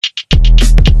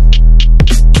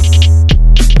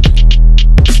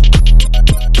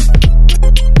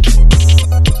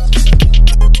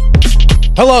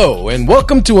Hello, and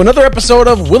welcome to another episode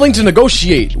of Willing to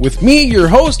Negotiate with me, your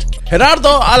host,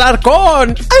 Gerardo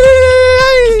Alarcon.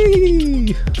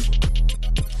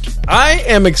 I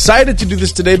am excited to do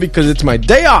this today because it's my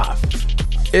day off.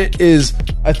 It is,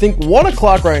 I think, 1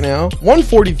 o'clock right now,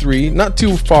 1:43, not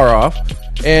too far off,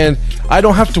 and I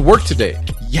don't have to work today.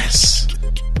 Yes.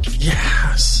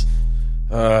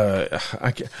 I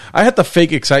have to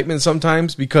fake excitement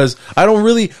sometimes because I don't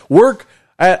really work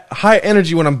at high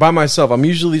energy when I'm by myself. I'm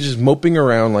usually just moping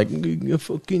around like,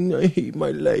 I hate my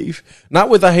life. Not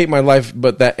with I hate my life,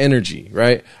 but that energy,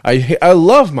 right? I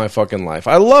love my fucking life.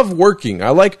 I love working. I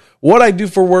like what I do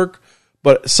for work,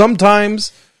 but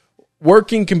sometimes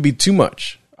working can be too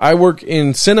much. I work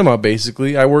in cinema,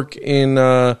 basically. I work in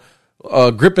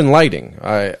grip and lighting.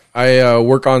 I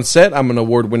work on set. I'm an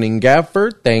award-winning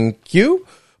gaffer. Thank you.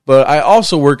 But I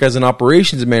also work as an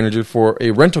operations manager for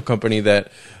a rental company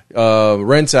that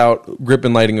rents out grip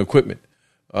and lighting equipment,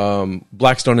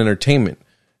 Blackstone Entertainment.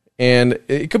 And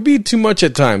it could be too much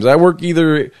at times. I work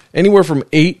either anywhere from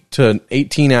 8 to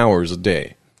 18 hours a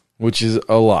day, which is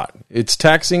a lot. It's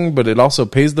taxing, but it also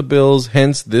pays the bills,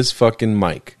 hence this fucking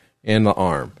mic and the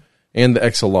arm and the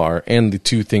XLR and the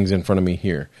two things in front of me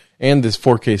here and this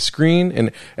 4K screen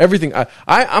and everything.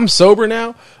 I'm sober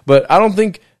now, but I don't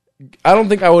think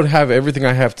I would have everything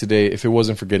I have today if it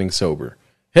wasn't for getting sober.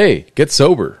 Hey, get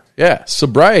sober. Yeah,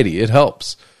 sobriety, it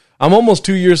helps. I'm almost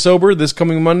 2 years sober. This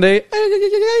coming Monday,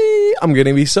 I'm going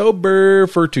to be sober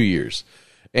for 2 years.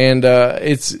 And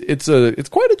it's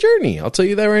quite a journey. I'll tell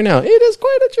you that right now. It is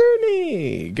quite a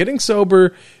journey. Getting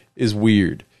sober is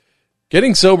weird.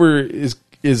 Getting sober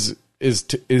is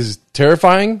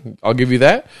terrifying. I'll give you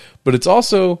that. But it's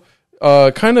also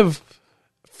kind of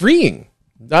freeing.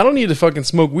 I don't need to fucking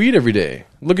smoke weed every day.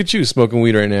 Look at you smoking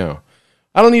weed right now.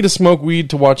 I don't need to smoke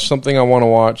weed to watch something I want to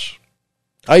watch.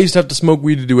 I used to have to smoke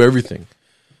weed to do everything.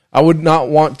 I would not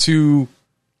want to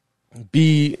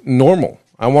be normal.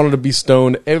 I wanted to be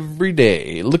stoned every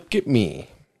day. Look at me.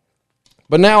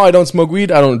 But now I don't smoke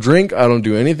weed. I don't drink. I don't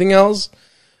do anything else.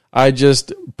 I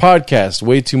just podcast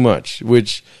way too much,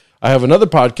 which I have another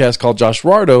podcast called Josh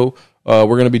Wardo we're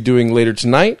going to be doing later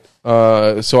tonight.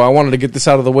 So I wanted to get this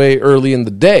out of the way early in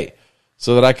the day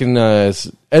so that I can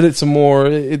edit some more.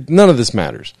 None of this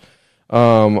matters.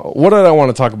 What did I want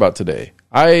to talk about today?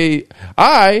 I'm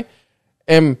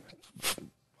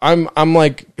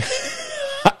like,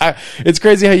 it's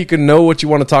crazy how you can know what you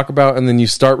want to talk about and then you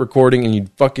start recording and you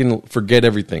fucking forget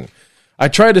everything. I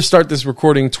tried to start this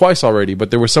recording twice already,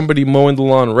 but there was somebody mowing the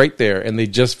lawn right there and they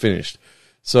just finished.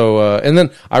 So, and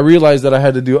then I realized that I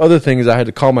had to do other things. I had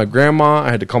to call my grandma. I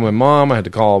had to call my mom. I had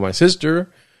to call my sister.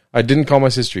 I didn't call my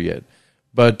sister yet,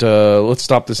 but let's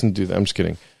stop this and do that. I'm just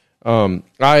kidding.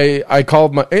 I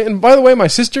called my, and by the way, my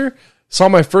sister saw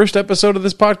my first episode of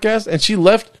this podcast and she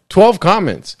left 12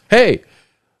 comments. Hey,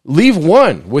 leave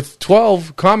one with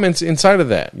 12 comments inside of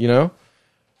that, you know?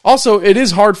 Also, it is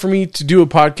hard for me to do a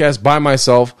podcast by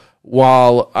myself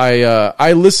while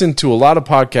I listen to a lot of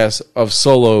podcasts of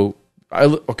solo.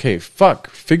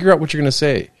 Figure out what you're going to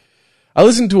say. I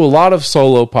listen to a lot of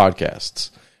solo podcasts,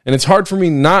 and it's hard for me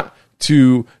not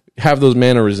to have those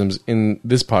mannerisms in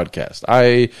this podcast.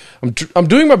 I'm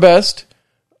doing my best.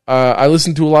 I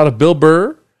listen to a lot of Bill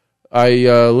Burr. I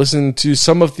listen to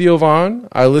some of Theo Von.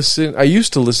 I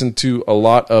used to listen to a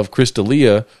lot of Chris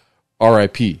D'Elia,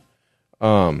 R.I.P.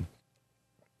 So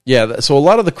a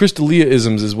lot of the Chris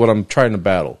D'Elia-isms is what I'm trying to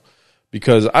battle.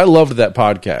 Because I loved that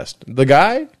podcast. The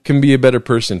guy can be a better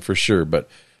person for sure, but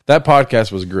that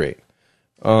podcast was great.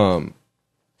 I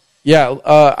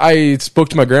spoke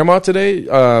to my grandma today.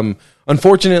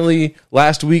 Unfortunately,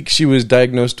 last week she was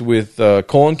diagnosed with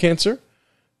colon cancer,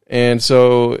 and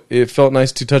so it felt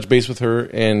nice to touch base with her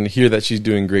and hear that she's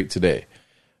doing great today.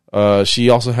 She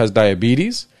also has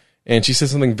diabetes, and she said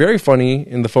something very funny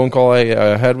in the phone call I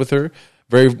had with her,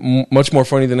 much more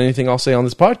funny than anything I'll say on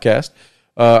this podcast.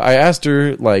 I asked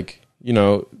her,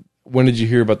 when did you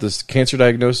hear about this cancer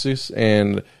diagnosis?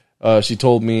 And she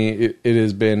told me it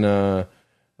has been a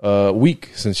week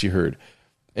since she heard.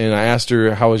 And I asked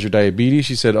her, how is your diabetes?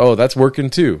 She said, oh, that's working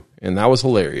too. And that was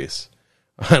hilarious.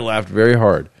 I laughed very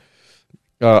hard.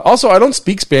 Also, I don't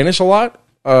speak Spanish a lot.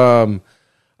 I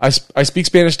speak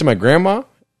Spanish to my grandma.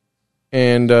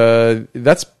 And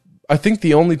that's, I think,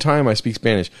 the only time I speak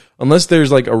Spanish. Unless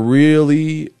there's like a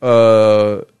really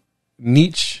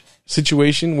niche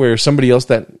situation where somebody else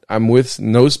that I'm with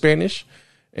knows Spanish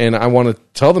and I want to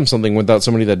tell them something without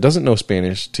somebody that doesn't know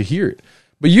Spanish to hear it.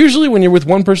 But usually when you're with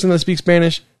one person that speaks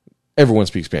Spanish, everyone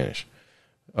speaks Spanish.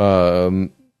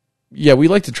 We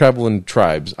like to travel in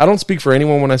tribes. I don't speak for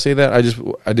anyone when I say that.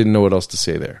 I didn't know what else to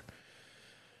say there.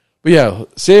 But yeah,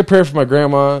 say a prayer for my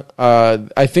grandma.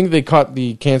 I think they caught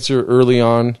the cancer early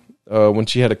on when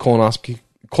she had a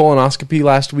colonoscopy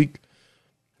last week.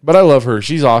 But I love her.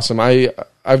 She's awesome.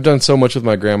 I've done so much with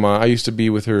my grandma. I used to be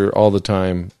with her all the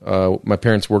time. My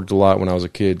parents worked a lot when I was a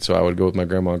kid, so I would go with my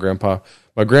grandma and grandpa.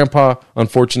 My grandpa,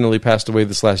 unfortunately, passed away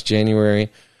this last January,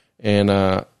 and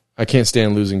I can't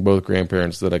stand losing both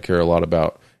grandparents that I care a lot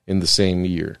about in the same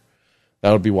year.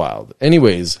 That would be wild.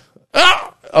 Anyways,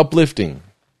 uplifting.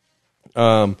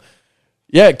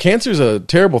 Yeah, cancer's a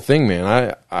terrible thing,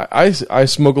 man. I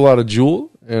smoke a lot of Juul,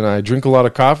 and I drink a lot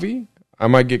of coffee. I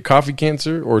might get coffee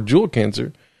cancer or Juul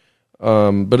cancer,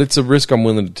 but it's a risk I'm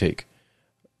willing to take.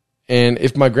 And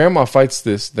if my grandma fights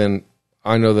this, then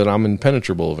I know that I'm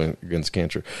impenetrable against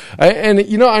cancer. I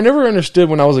never understood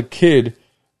when I was a kid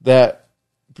that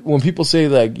when people say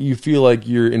like you feel like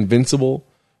you're invincible,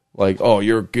 like, oh,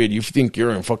 you're good, you think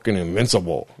you're fucking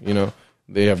invincible, you know?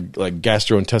 They have like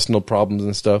gastrointestinal problems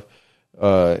and stuff,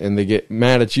 and they get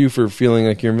mad at you for feeling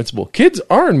like you're invincible. Kids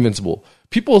are invincible.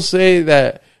 People say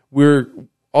that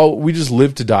we just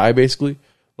live to die, basically.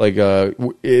 Like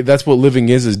that's what living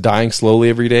is dying slowly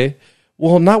every day.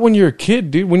 Well, not when you're a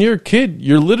kid, dude. When you're a kid,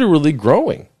 you're literally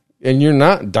growing, and you're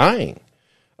not dying.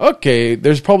 Okay,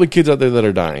 there's probably kids out there that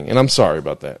are dying, and I'm sorry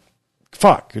about that.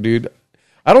 Fuck, dude.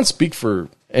 I don't speak for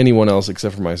anyone else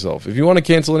except for myself. If you want to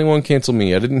cancel anyone, cancel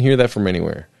me. I didn't hear that from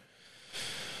anywhere.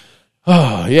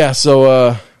 Oh, yeah,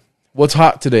 so what's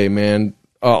hot today, man?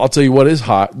 I'll tell you what is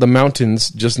hot. The mountains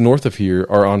just north of here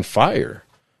are on fire.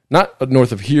 Not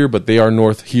north of here, but they are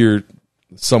north here,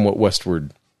 somewhat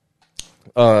westward.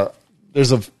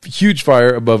 There's a huge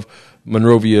fire above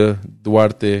Monrovia,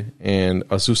 Duarte, and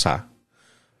Azusa.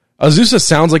 Azusa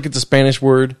sounds like it's a Spanish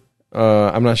word.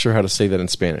 I'm not sure how to say that in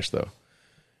Spanish, though.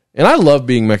 And I love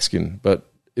being Mexican, but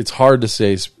it's hard to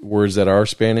say words that are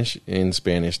Spanish in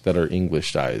Spanish that are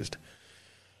Englishized.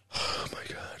 Oh, my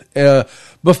God.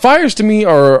 But fires to me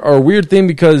are a weird thing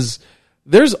because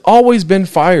there's always been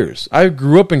fires. I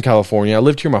grew up in California. I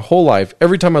lived here my whole life.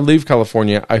 Every time I leave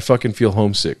California, I fucking feel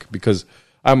homesick because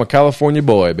I'm a California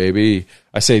boy, baby.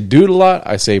 I say dude a lot.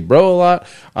 I say bro a lot.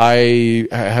 I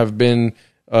have been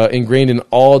ingrained in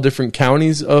all different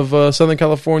counties of Southern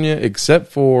California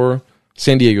except for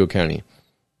San Diego County.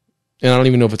 And I don't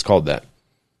even know if it's called that.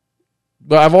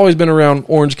 But I've always been around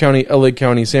Orange County, LA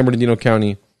County, San Bernardino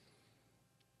County.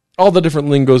 All the different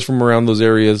lingos from around those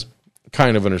areas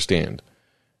kind of understand.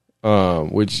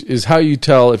 Which is how you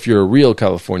tell if you're a real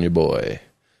California boy.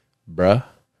 Bruh.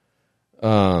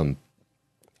 I'm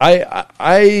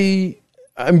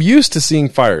used to seeing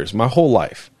fires my whole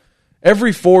life.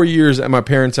 Every 4 years at my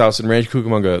parents' house in Rancho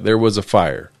Cucamonga, there was a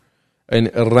fire.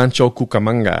 In Rancho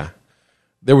Cucamonga.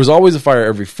 There was always a fire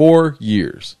every 4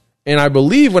 years. And I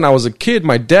believe when I was a kid,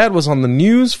 my dad was on the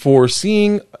news for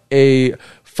seeing a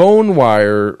phone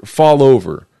wire fall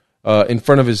over in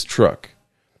front of his truck.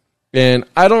 And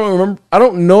I don't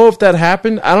know if that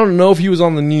happened. I don't know if he was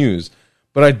on the news.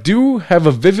 But I do have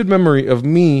a vivid memory of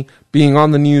me being on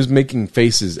the news making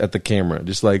faces at the camera.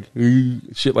 Just like,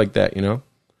 shit like that, you know?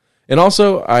 And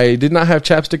also, I did not have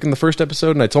chapstick in the first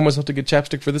episode, and I told myself to get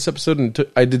chapstick for this episode, and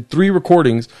I did 3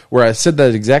 recordings where I said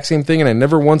that exact same thing, and I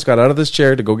never once got out of this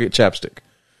chair to go get chapstick.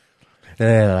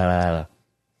 How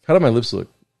do my lips look?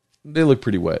 They look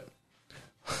pretty wet.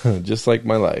 Just like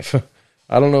my life.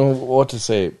 I don't know what to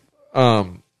say.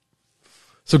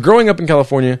 So growing up in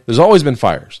California, there's always been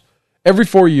fires. Every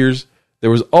 4 years, there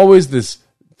was always this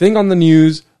thing on the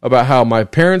news about how my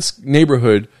parents'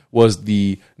 neighborhood was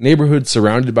the neighborhood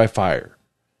surrounded by fire.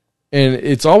 And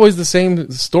it's always the same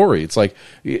story. It's like,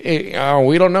 we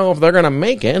don't know if they're going to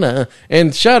make it.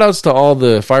 And shout outs to all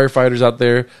the firefighters out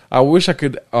there. I wish I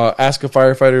could ask a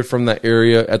firefighter from that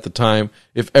area at the time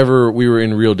if ever we were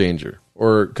in real danger.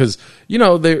 Or because,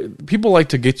 people like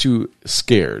to get you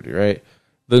scared, right?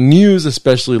 The news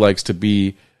especially likes to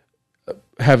be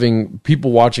having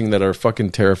people watching that are fucking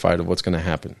terrified of what's going to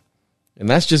happen. And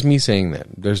that's just me saying that.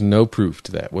 There's no proof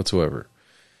to that whatsoever.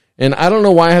 And I don't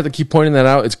know why I have to keep pointing that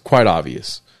out. It's quite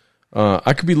obvious.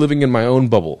 I could be living in my own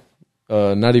bubble,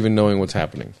 not even knowing what's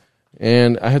happening.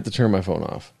 And I had to turn my phone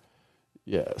off.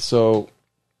 Yeah, so...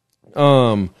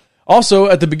 also,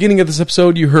 at the beginning of this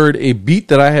episode, you heard a beat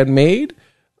that I had made.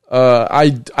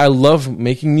 I love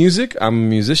making music. I'm a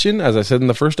musician, as I said in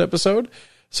the first episode.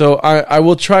 So I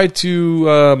will try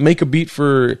to make a beat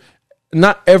for...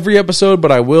 not every episode,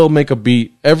 but I will make a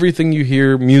beat. Everything you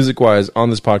hear music-wise on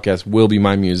this podcast will be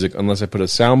my music, unless I put a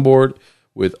soundboard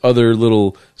with other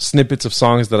little snippets of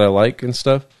songs that I like and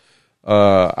stuff.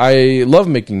 I love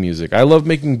making music. I love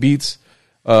making beats.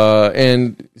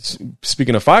 And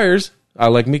speaking of fires, I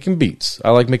like making beats.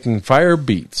 I like making fire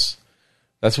beats.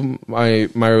 That's what my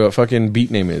fucking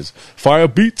beat name is. Fire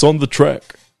beats on the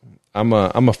track. I'm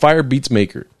a fire beats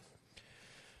maker.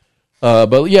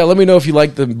 But yeah, let me know if you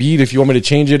like the beat. If you want me to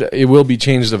change it, it will be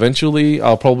changed eventually.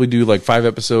 I'll probably do like 5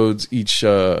 episodes each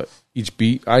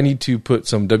beat. I need to put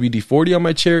some WD-40 on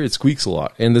my chair. It squeaks a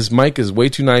lot, and this mic is way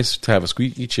too nice to have a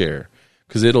squeaky chair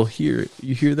because it'll hear it.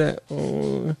 You hear that?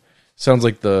 Oh, sounds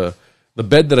like the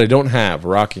bed that I don't have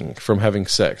rocking from having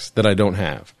sex that I don't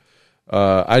have.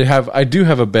 I do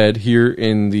have a bed here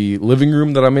in the living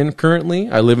room that I'm in currently.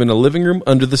 I live in a living room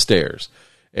under the stairs,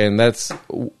 and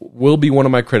will be one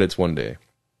of my credits one day.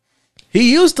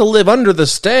 He used to live under the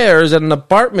stairs at an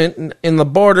apartment in the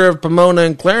border of Pomona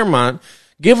and Claremont.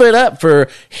 Give it up for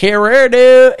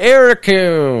Gerardo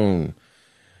Ericune.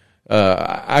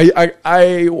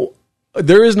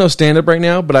 There is no stand-up right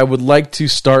now, but I would like to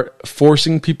start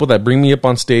forcing people that bring me up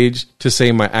on stage to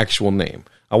say my actual name.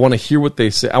 I want to hear what they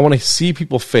say. I want to see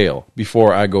people fail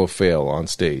before I go fail on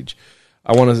stage.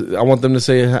 I want them to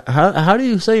say, how do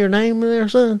you say your name there,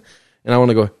 son? And I want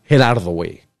to go, head out of the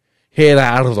way. Head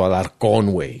out of the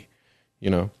Conway. You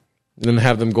know? And then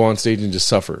have them go on stage and just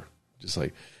suffer. Just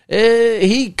like,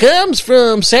 he comes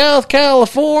from South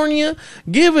California.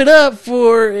 Give it up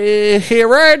for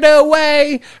Gerardo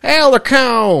Way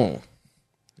Alarcon.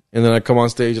 And then I come on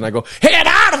stage and I go, head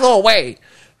out of the way.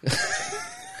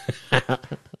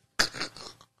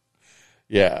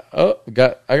 Yeah. Oh,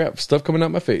 I got stuff coming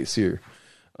out my face here.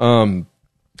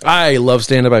 I love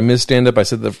stand-up. I miss stand-up. I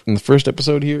said that in the first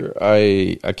episode here.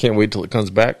 I can't wait till it comes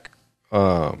back.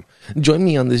 Join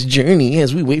me on this journey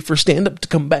as we wait for stand-up to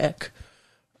come back.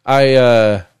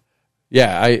 I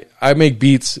make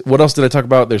beats. What else did I talk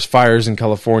about? There's fires in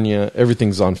California.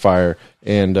 Everything's on fire.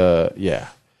 And, yeah.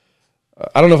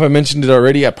 I don't know if I mentioned it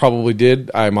already. I probably did.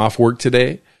 I'm off work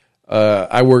today.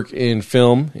 I work in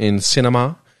film, in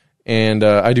cinema, and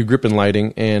I do grip and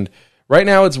lighting. And right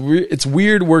now, it's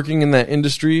weird working in that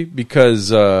industry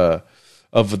because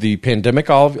of the pandemic.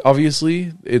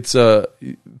 Obviously, it's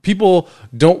people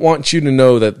don't want you to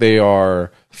know that they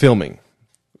are filming,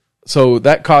 so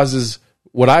that causes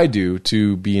what I do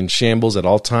to be in shambles at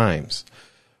all times.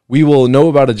 We will know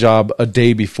about a job a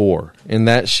day before, and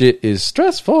that shit is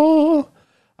stressful.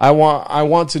 I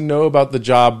want to know about the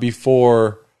job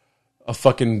before a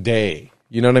fucking day.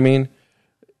 You know what I mean?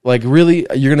 Like, really?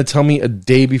 You're going to tell me a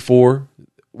day before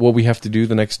what we have to do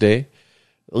the next day?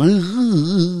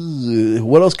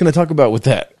 What else can I talk about with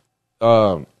that?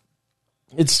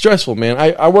 It's stressful, man.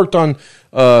 I worked on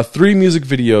 3 music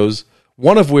videos,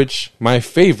 one of which, my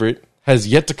favorite, has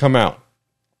yet to come out.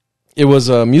 It was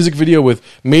a music video with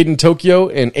Made in Tokyo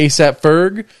and ASAP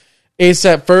Ferg.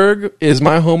 ASAP Ferg is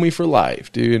my homie for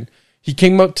life, dude. He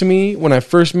came up to me when I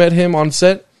first met him on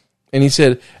set, and he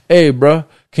said, "Hey, bro,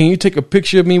 can you take a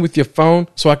picture of me with your phone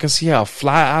so I can see how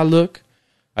fly I look?"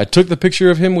 I took the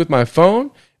picture of him with my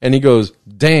phone, and he goes,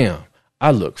 "Damn,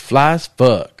 I look fly as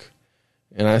fuck."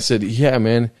 And I said, "Yeah,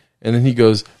 man." And then he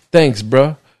goes, "Thanks,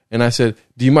 bro." And I said,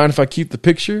 "Do you mind if I keep the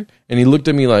picture?" And he looked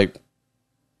at me like,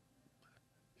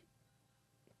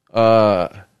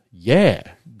 yeah,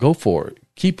 go for it.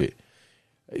 Keep it.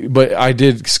 But I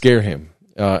did scare him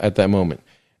at that moment.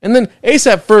 And then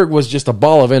ASAP Ferg was just a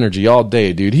ball of energy all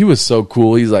day, dude. He was so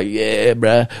cool. He's like, "Yeah,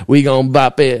 bruh, we gonna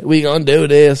bop it. We gonna do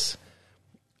this."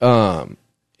 And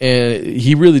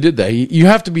he really did that. You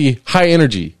have to be high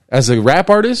energy. As a rap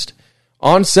artist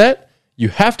on set, you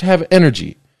have to have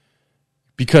energy.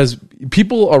 Because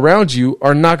people around you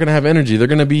are not going to have energy. They're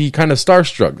going to be kind of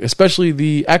starstruck, especially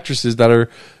the actresses that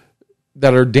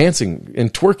are dancing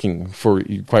and twerking, for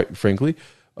you, quite frankly.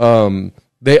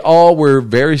 They all were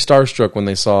very starstruck when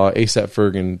they saw ASAP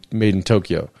Ferg and Made in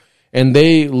Tokyo. And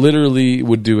they literally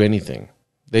would do anything.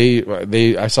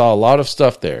 I saw a lot of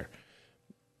stuff there.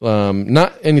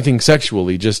 Not anything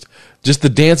sexually, just the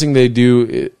dancing they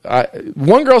do.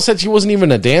 One girl said she wasn't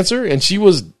even a dancer, and she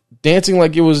was dancing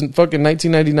like it was fucking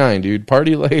 1999, dude.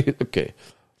 Party like, okay.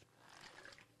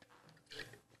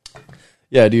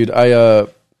 Yeah, dude,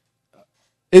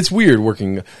 it's weird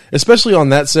working, especially on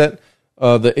that set,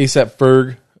 the ASAP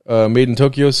Ferg Made in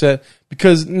Tokyo set,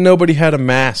 because nobody had a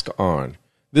mask on.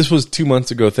 This was 2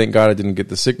 months ago. Thank God I didn't get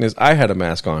the sickness. I had a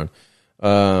mask on.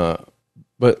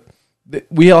 But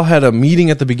we all had a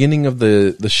meeting at the beginning of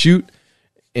the shoot,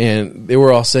 and they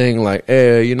were all saying like,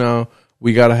 "Hey, you know,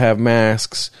 we got to have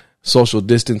masks, social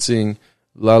distancing,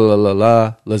 la, la, la,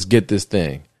 la, let's get this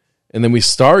thing." And then we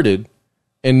started,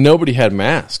 and nobody had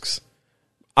masks.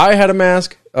 I had a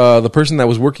mask. The person that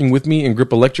was working with me in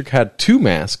Grip Electric had 2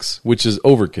 masks, which is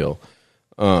overkill.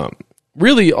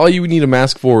 Really, all you need a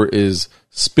mask for is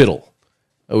spittle,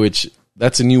 which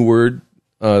That's a new word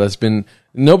that's been.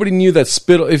 Nobody knew that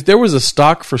spittle. If there was a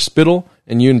stock for spittle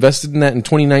and you invested in that in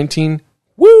 2019,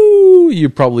 woo, you're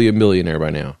probably a millionaire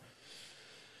by now.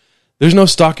 There's no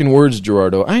stock in words,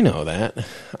 Gerardo. I know that.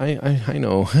 I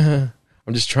know.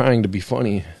 I'm just trying to be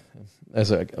funny,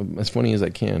 as funny as I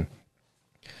can.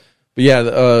 But yeah,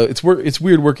 it's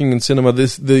weird working in cinema.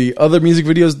 The other music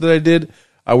videos that I did,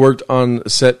 I worked on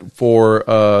set for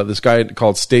this guy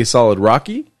called Stay Solid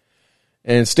Rocky,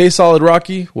 and Stay Solid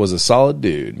Rocky was a solid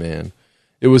dude, man.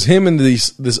 It was him and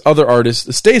this other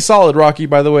artist. Stay Solid Rocky,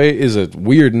 by the way, is a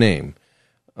weird name.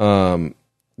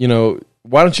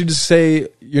 Why don't you just say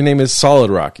your name is Solid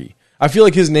Rocky? I feel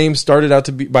like his name started out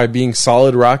by being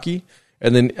Solid Rocky,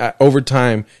 and then over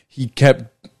time he kept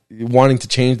wanting to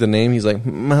change the name. He's like,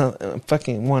 I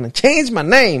fucking want to change my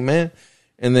name, man.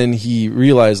 And then he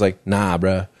realized, like, nah,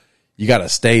 bruh, you got to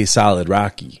stay Solid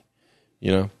Rocky.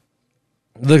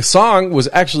 The song was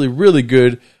actually really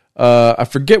good. I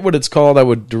forget what it's called. I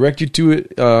would direct you to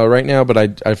it right now, but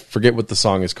I forget what the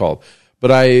song is called.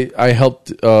 But I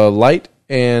helped light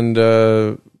and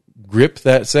grip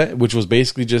that set, which was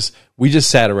basically we just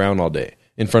sat around all day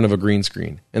in front of a green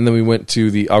screen. And then we went to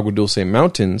the Agua Dulce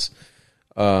Mountains,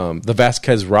 the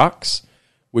Vasquez Rocks,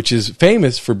 which is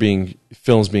famous for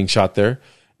films being shot there.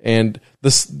 And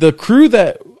the crew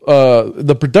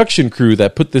the production crew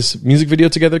that put this music video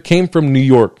together came from New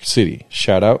York City.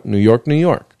 Shout out, New York, New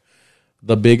York.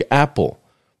 The Big Apple,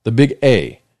 the Big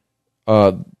A.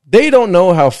 They don't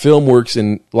know how film works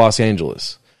in Los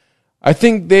Angeles. I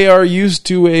think they are used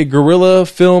to a guerrilla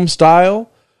film style,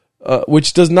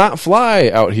 which does not fly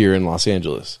out here in Los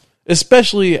Angeles,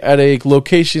 especially at a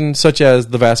location such as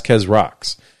the Vasquez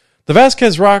Rocks. The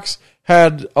Vasquez Rocks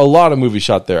had a lot of movies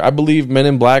shot there. I believe Men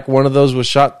in Black, one of those was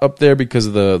shot up there because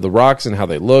of the rocks and how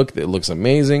they look. It looks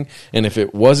amazing. And if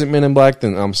it wasn't Men in Black,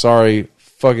 then I'm sorry,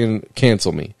 fucking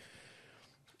cancel me.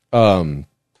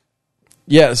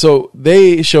 So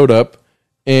they showed up,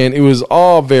 and it was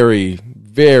all very,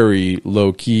 very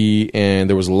low key, and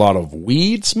there was a lot of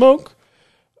weed smoke.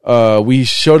 We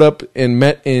showed up and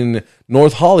met in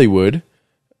North Hollywood,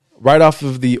 right off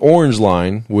of the Orange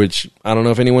Line, which I don't know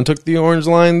if anyone took the Orange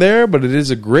Line there, but it is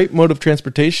a great mode of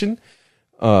transportation.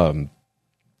 And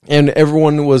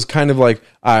everyone was kind of like,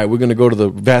 all right, we're going to go to the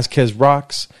Vasquez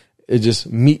Rocks. Just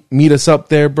meet us up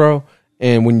there, bro.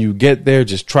 And when you get there,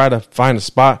 just try to find a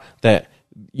spot that,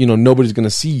 nobody's going to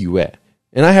see you at.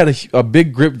 And I had a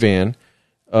big grip van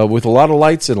with a lot of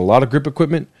lights and a lot of grip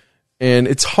equipment. And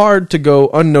it's hard to go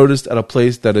unnoticed at a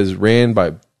place that is ran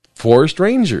by forest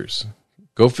rangers.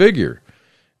 Go figure.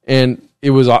 And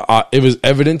it was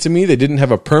evident to me they didn't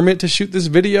have a permit to shoot this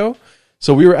video.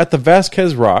 So we were at the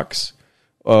Vasquez Rocks,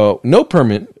 no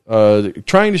permit,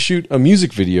 trying to shoot a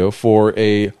music video for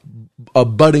a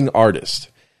budding artist.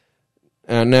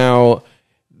 Now,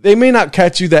 they may not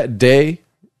catch you that day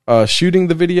shooting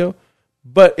the video,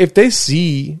 but if they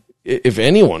see, if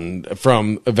anyone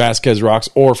from Vasquez Rocks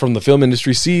or from the film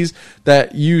industry sees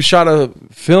that you shot a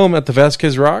film at the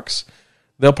Vasquez Rocks,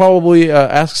 they'll probably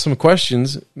ask some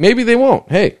questions. Maybe they won't.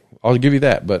 Hey, I'll give you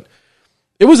that. But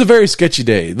it was a very sketchy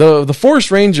day. The forest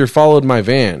ranger followed my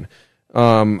van.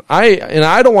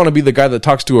 I don't want to be the guy that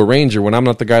talks to a ranger when I'm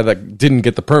not the guy that didn't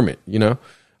get the permit,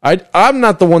 I'm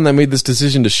not the one that made this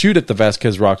decision to shoot at the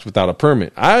Vasquez Rocks without a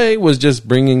permit. I was just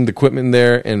bringing the equipment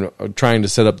there and trying to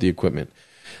set up the equipment.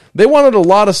 They wanted a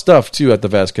lot of stuff, too, at the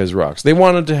Vasquez Rocks. They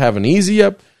wanted to have an easy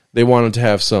up. They wanted to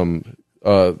have some,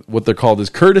 what they're called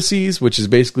as courtesies, which is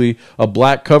basically a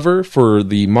black cover for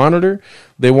the monitor.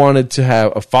 They wanted to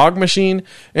have a fog machine.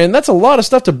 And that's a lot of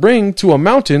stuff to bring to a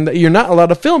mountain that you're not allowed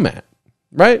to film at,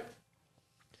 right?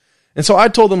 And so I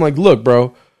told them, like, look,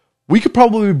 bro, we could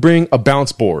probably bring a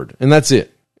bounce board, and that's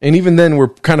it. And even then, we're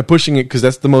kind of pushing it because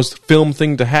that's the most film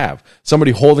thing to have.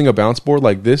 Somebody holding a bounce board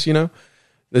like this,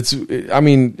 That's, I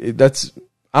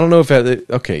don't know if,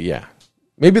 okay, yeah.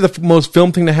 Maybe the most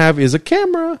film thing to have is a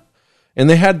camera. And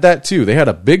they had that too. They had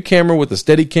a big camera with a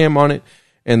steady cam on it.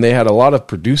 And they had a lot of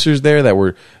producers there that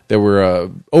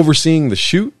were overseeing the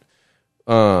shoot.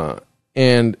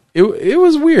 And it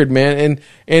was weird, man.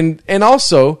 And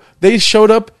also, they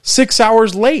showed up 6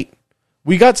 hours late.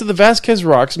 We got to the Vasquez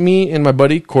Rocks, me and my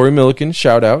buddy, Corey Milliken,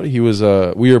 shout out. We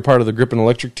were part of the Grip and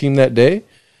Electric team that day.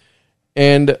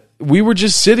 And we were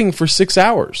just sitting for 6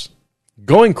 hours,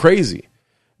 going crazy.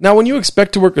 Now, when you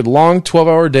expect to work a long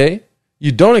 12-hour day,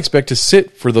 you don't expect to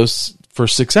sit for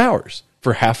 6 hours,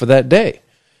 for half of that day.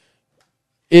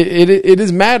 It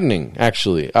is maddening,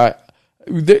 actually.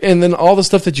 And then all the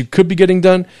stuff that you could be getting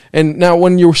done. And now,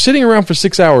 when you're sitting around for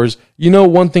 6 hours,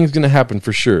 one thing's going to happen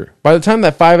for sure. By the time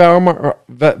that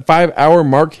 5 hour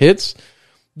mark hits,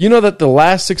 you know that the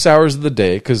last 6 hours of the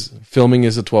day, because filming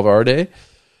is a 12-hour day,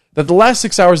 that the last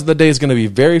 6 hours of the day is going to be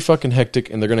very fucking hectic,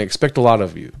 and they're going to expect a lot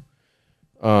of you.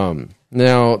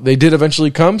 Now, they did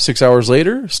eventually come 6 hours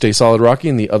later, Stay Solid Rocky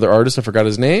and the other artist, I forgot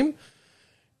his name,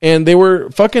 and they were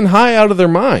fucking high out of their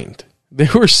mind. They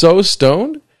were so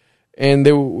stoned, and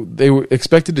they were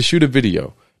expected to shoot a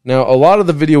video. Now, a lot of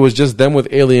the video was just them with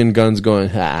alien guns going,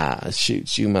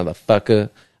 shoot you, motherfucker.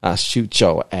 I'll shoot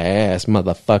your ass,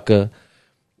 motherfucker.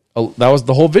 That was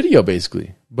the whole video,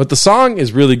 basically. But the song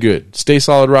is really good. Stay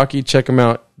Solid Rocky, check them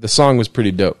out. The song was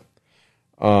pretty dope.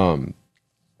 But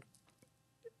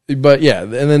yeah,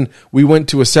 and then we went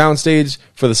to a soundstage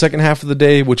for the second half of the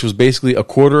day, which was basically a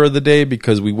quarter of the day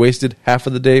because we wasted half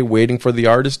of the day waiting for the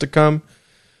artist to come.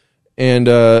 And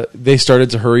they started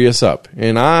to hurry us up.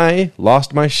 And I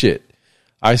lost my shit.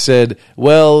 I said,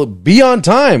 well, be on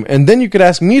time, and then you could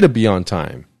ask me to be on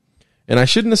time. And I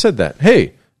shouldn't have said that.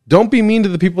 Hey, don't be mean to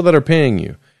the people that are paying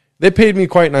you. They paid me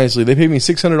quite nicely. They paid me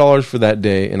 $600 for that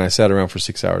day, and I sat around for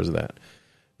 6 hours of that.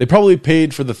 They probably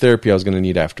paid for the therapy I was going to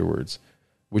need afterwards,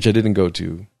 which I didn't go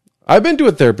to. I've been to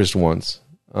a therapist once.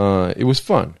 It was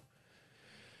fun.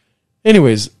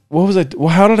 Anyways, what was I? Well,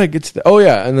 how did I get to that? Oh,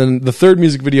 yeah, and then the third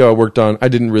music video I worked on, I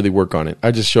didn't really work on it.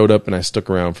 I just showed up and I stuck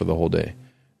around for the whole day,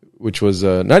 which was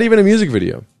not even a music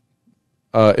video.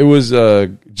 It was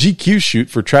a GQ shoot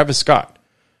for Travis Scott,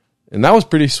 and that was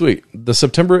pretty sweet. The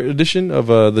September edition of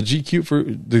the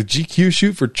GQ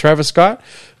shoot for Travis Scott,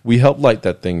 we helped light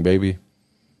that thing, baby.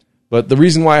 But the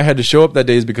reason why I had to show up that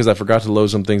day is because I forgot to load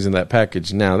some things in that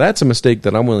package. Now, that's a mistake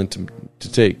that I'm willing to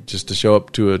take just to show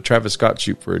up to a Travis Scott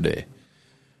shoot for a day.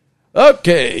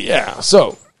 Okay, yeah.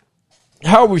 So,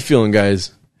 how are we feeling,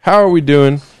 guys? How are we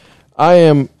doing? I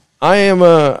am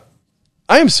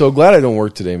so glad I don't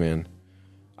work today, man.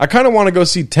 I kind of want to go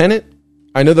see Tenet.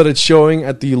 I know that it's showing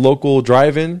at the local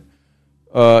drive-in.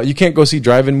 You can't go see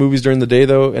drive-in movies during the day,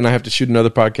 though, and I have to shoot another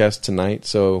podcast tonight,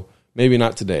 so maybe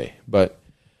not today. But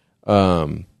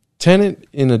Tenet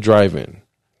in a drive-in.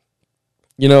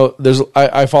 You know,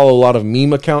 I follow a lot of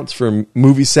meme accounts for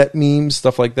movie set memes,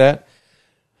 stuff like that.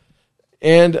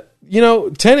 And, you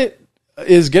know, Tenet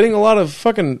is getting a lot of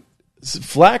fucking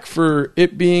flack for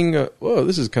it being... whoa,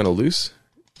 this is kind of loose.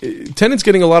 Tenet's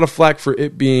getting a lot of flack for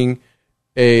it being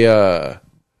a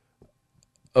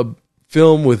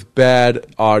film with bad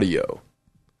audio.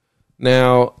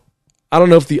 Now, I don't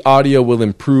know if the audio will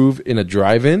improve in a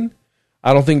drive-in.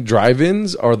 I don't think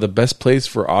drive-ins are the best place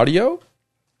for audio.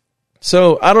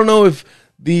 So I don't know if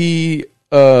the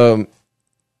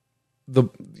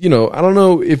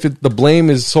blame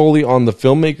is solely on the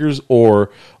filmmakers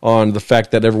or on the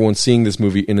fact that everyone's seeing this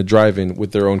movie in a drive-in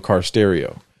with their own car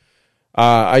stereo.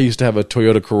 I used to have a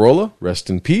Toyota Corolla, rest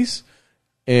in peace,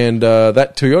 and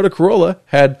that Toyota Corolla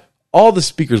had all the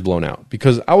speakers blown out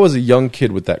because I was a young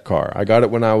kid with that car. I got it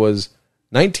when I was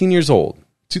 19 years old,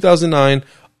 2009,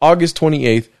 August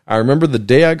 28th. I remember the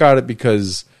day I got it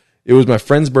because it was my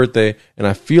friend's birthday, and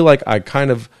I feel like I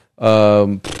kind of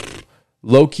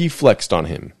low-key flexed on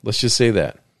him. Let's just say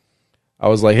that. I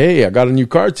was like, hey, I got a new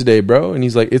car today, bro. And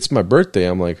he's like, it's my birthday.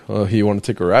 I'm like, oh, you want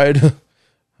to take a ride?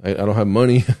 I don't have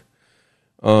money.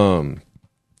 And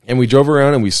we drove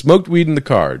around and we smoked weed in the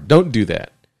car. Don't do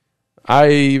that.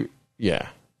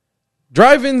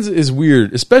 Drive-ins is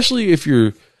weird, especially if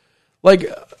you're like,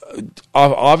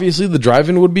 obviously the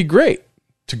drive-in would be great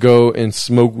to go and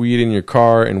smoke weed in your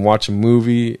car and watch a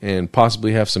movie and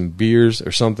possibly have some beers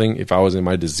or something if I was in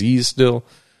my disease still.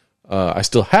 I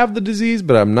still have the disease,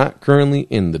 but I'm not currently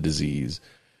in the disease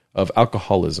of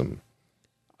alcoholism.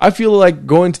 I feel like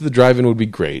going to the drive-in would be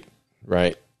great,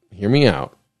 right? Hear me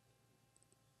out.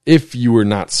 If you were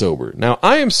not sober. Now,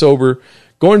 I am sober.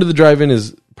 Going to the drive-in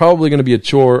is probably going to be a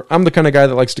chore. I'm the kind of guy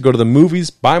that likes to go to the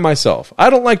movies by myself. I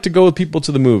don't like to go with people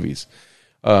to the movies.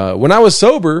 When I was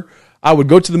sober, I would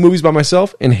go to the movies by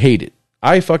myself and hate it.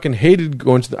 I fucking hated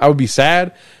going to I would be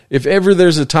sad. If ever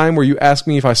there's a time where you ask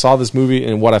me if I saw this movie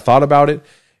and what I thought about it,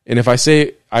 and if I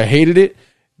say I hated it,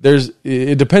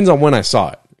 it depends on when I saw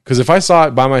it. Because if I saw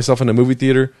it by myself in a movie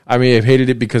theater, I may have hated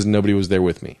it because nobody was there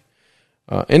with me.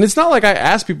 And it's not like I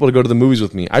asked people to go to the movies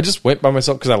with me. I just went by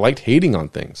myself because I liked hating on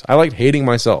things. I liked hating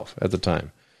myself at the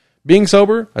time. Being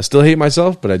sober, I still hate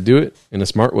myself, but I do it in a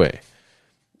smart way.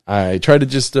 I try to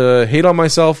just hate on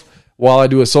myself while I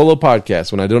do a solo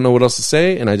podcast when I don't know what else to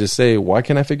say, and I just say, why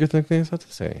can't I figure things out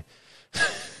to say?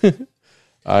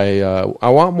 I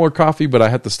want more coffee, but I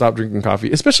have to stop drinking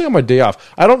coffee, especially on my day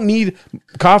off. I don't need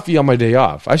coffee on my day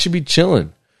off. I should be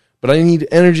chilling, but I need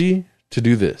energy to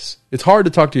do this. It's hard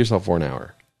to talk to yourself for an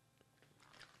hour.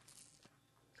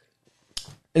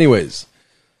 Anyways,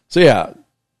 so yeah.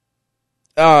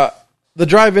 the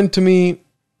drive-in to me,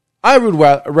 I would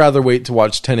rather wait to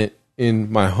watch Tenet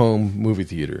in my home movie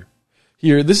theater.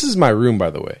 Here, this is my room, by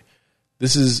the way.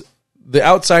 The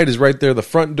outside is right there. The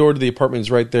front door to the apartment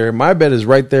is right there. My bed is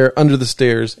right there under the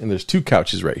stairs, and there's 2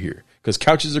 couches right here because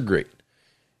couches are great.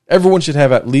 Everyone should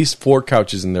have at least 4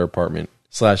 couches in their apartment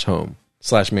 /home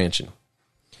 /mansion.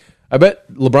 I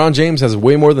bet LeBron James has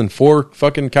way more than 4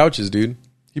 fucking couches, dude.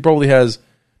 He probably has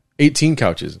 18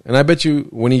 couches. And I bet you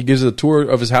when he gives a tour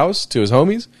of his house to his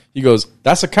homies, he goes,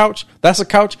 that's a couch,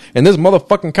 and there's a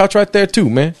motherfucking couch right there too,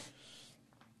 man.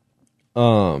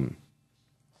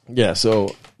 Yeah,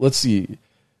 so let's see.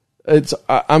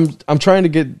 I'm trying to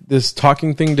get this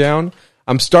talking thing down.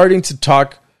 I'm starting to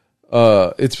talk.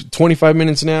 It's 25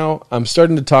 minutes now. I'm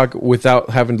starting to talk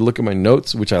without having to look at my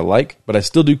notes, which I like, but I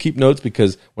still do keep notes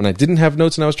because when I didn't have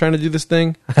notes and I was trying to do this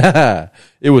thing,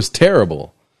 it was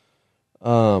terrible.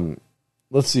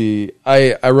 Let's see.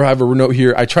 I have a note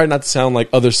here. I try not to sound like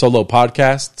other solo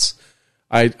podcasts.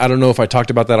 I don't know if I talked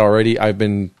about that already. I've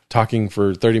been talking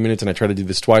for 30 minutes and I tried to do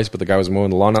this twice, but the guy was mowing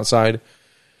the lawn outside.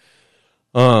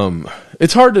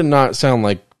 It's hard to not sound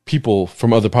like people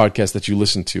from other podcasts that you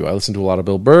listen to. I listen to a lot of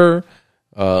Bill Burr.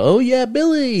 Oh yeah,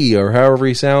 Billy, or however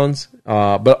he sounds.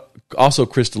 But also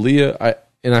Chris D'Elia.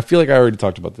 I feel like I already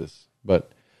talked about this,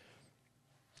 but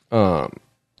I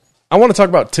want to talk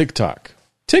about TikTok.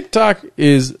 TikTok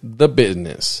is the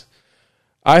business.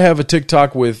 I have a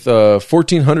TikTok with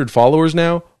 1,400 followers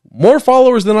now. More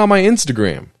followers than on my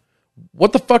Instagram.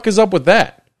 What the fuck is up with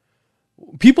that?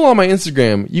 People on my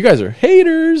Instagram, you guys are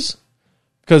haters.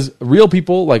 Because real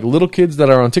people, like little kids that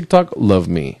are on TikTok, love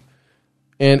me.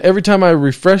 And every time I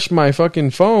refresh my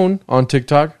fucking phone on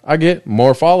TikTok, I get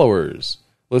more followers.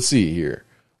 Let's see here.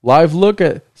 Live look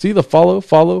at, see the follow.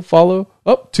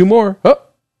 Oh, 2 more. Oh,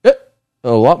 yeah.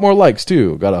 A lot more likes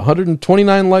too. Got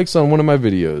 129 likes on one of my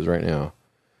videos right now.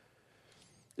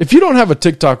 If you don't have a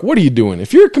TikTok, what are you doing?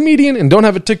 If you're a comedian and don't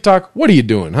have a TikTok, what are you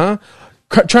doing, huh?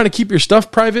 Trying to keep your stuff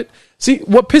private? See,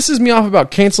 what pisses me off about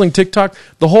canceling TikTok,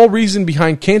 the whole reason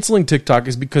behind canceling TikTok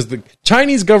is because the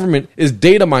Chinese government is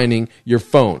data mining your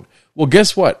phone. Well,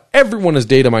 guess what? Everyone is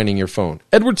data mining your phone.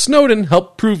 Edward Snowden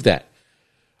helped prove that.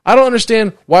 I don't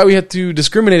understand why we have to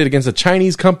discriminate against a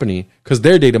Chinese company because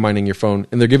they're data mining your phone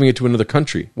and they're giving it to another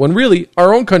country, when really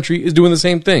our own country is doing the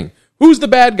same thing. Who's the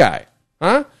bad guy?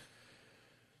 Huh?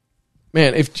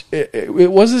 Man, if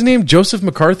it was his name Joseph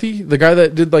McCarthy, the guy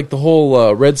that did like the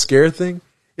whole Red Scare thing,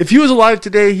 if he was alive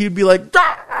today, he'd be like, didn't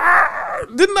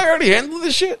I already handle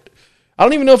this shit? I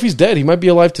don't even know if he's dead. He might be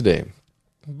alive today.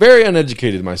 Very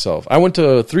uneducated myself. I went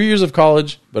to 3 years of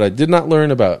college, but I did not learn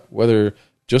about whether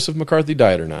Joseph McCarthy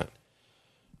died or not.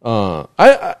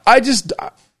 I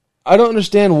don't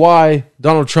understand why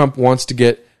Donald Trump wants to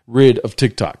get rid of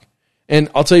TikTok. And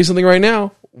I'll tell you something right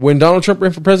now. When Donald Trump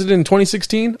ran for president in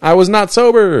 2016, I was not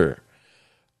sober.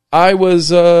 I was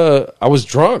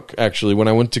drunk, actually, when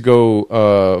I went to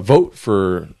go vote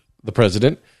for the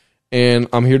president. And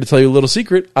I'm here to tell you a little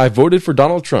secret. I voted for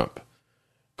Donald Trump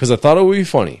because I thought it would be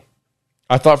funny.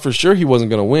 I thought for sure he wasn't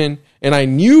going to win. And I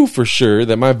knew for sure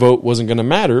that my vote wasn't going to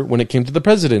matter when it came to the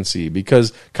presidency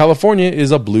because California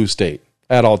is a blue state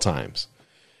at all times.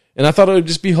 And I thought it would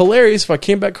just be hilarious if I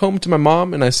came back home to my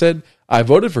mom and I said, I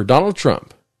voted for Donald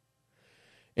Trump.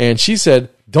 And she said,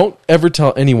 don't ever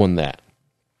tell anyone that.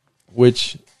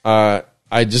 Which I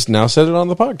just now said it on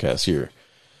the podcast here.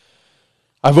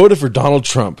 I voted for Donald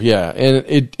Trump, yeah. And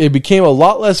it became a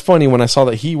lot less funny when I saw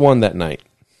that he won that night.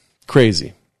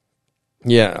 Crazy.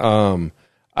 Yeah,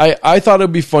 I thought it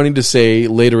would be funny to say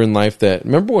later in life that,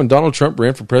 remember when Donald Trump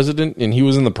ran for president and he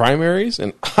was in the primaries?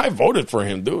 And I voted for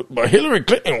him, dude, but Hillary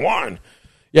Clinton won.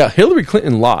 Yeah, Hillary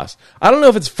Clinton lost. I don't know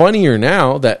if it's funnier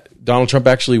now that Donald Trump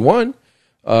actually won.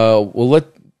 We'll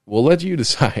let you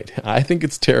decide. I think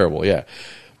it's terrible, yeah.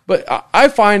 But I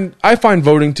find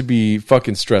voting to be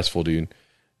fucking stressful, dude.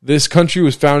 This country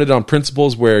was founded on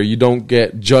principles where you don't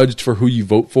get judged for who you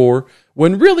vote for,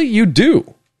 when really you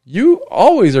do. You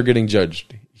always are getting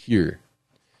judged here.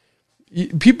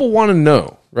 People want to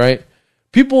know, right?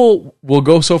 People will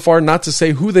go so far not to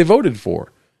say who they voted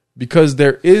for because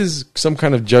there is some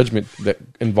kind of judgment that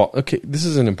involves. Okay, this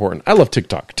isn't important. I love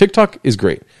TikTok. TikTok is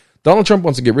great. Donald Trump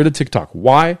wants to get rid of TikTok.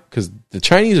 Why? Because the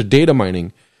Chinese are data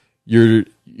mining your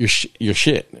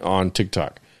shit on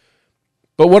TikTok.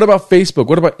 But what about Facebook?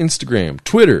 What about Instagram?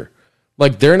 Twitter?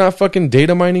 Like, they're not fucking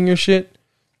data mining your shit?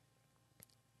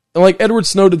 And like Edward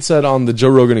Snowden said on the Joe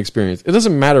Rogan Experience, it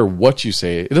doesn't matter what you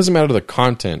say. It doesn't matter the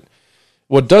content.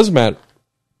 What does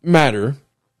matter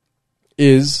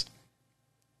is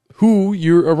who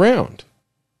you're around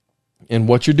and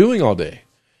what you're doing all day.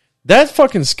 That's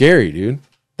fucking scary, dude.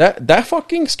 That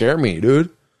fucking scared me, dude.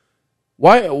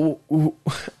 Why?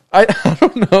 I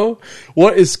don't know.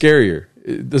 What is scarier?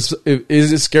 Is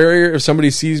it scarier if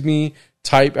somebody sees me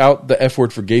type out the F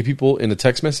word for gay people in a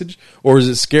text message? Or is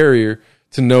it scarier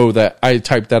to know that I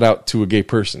typed that out to a gay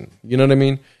person? You know what I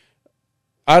mean?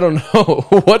 I don't know.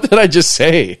 What did I just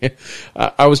say?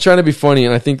 I was trying to be funny,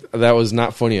 and I think that was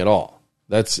not funny at all.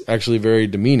 That's actually very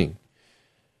demeaning.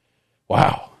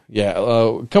 Wow. Yeah,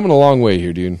 coming a long way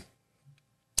here, dude.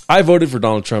 I voted for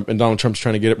Donald Trump, and Donald Trump's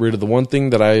trying to get rid of the one thing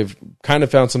that I've kind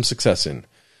of found some success in.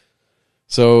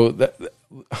 So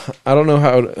I don't know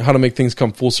how to make things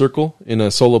come full circle in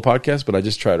a solo podcast, but I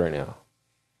just tried right now.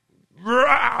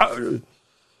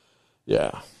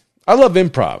 Yeah. I love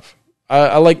improv.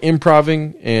 I like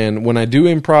improving, and when I do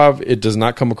improv, it does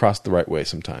not come across the right way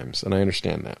sometimes, and I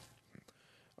understand that.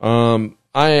 I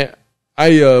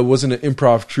was in an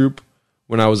improv troupe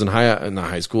when I was in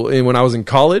high school, and when I was in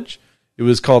college, it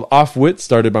was called Off Wit,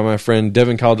 started by my friend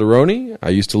Devin Calderoni. I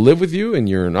used to live with you, and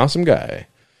you're an awesome guy.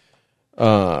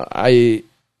 I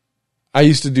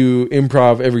used to do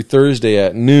improv every Thursday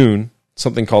at noon,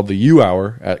 something called the U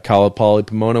Hour at Cal Poly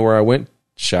Pomona, where I went.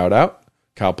 Shout out.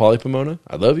 Cal Poly Pomona,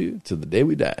 I love you to the day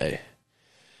we die.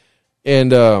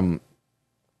 And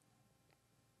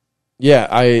yeah,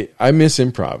 I miss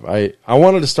improv. I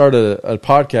wanted to start a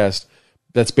podcast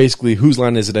that's basically Whose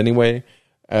Line Is It Anyway,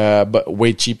 but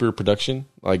way cheaper production.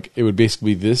 Like it would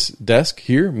basically be this desk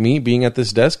here, me being at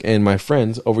this desk, and my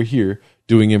friends over here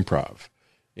doing improv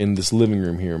in this living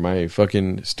room here, my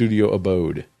fucking studio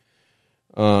abode.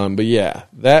 But yeah,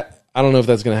 that I don't know if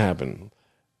that's gonna happen.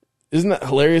 Isn't that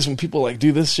hilarious when people like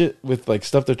do this shit with like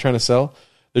stuff they're trying to sell?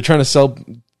 They're trying to sell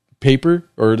paper,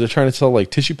 or they're trying to sell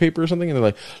like tissue paper or something, and they're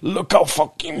like, "Look how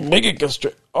fucking big it gets!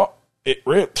 Oh, it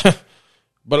ripped."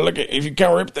 But look, if you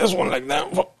can't rip this one like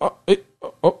that,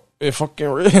 it fucking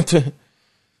ripped.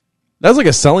 That's like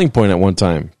a selling point at one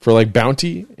time for like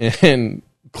Bounty and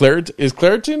Claritin. Is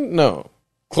Claritin? No,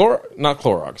 not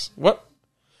Clorox.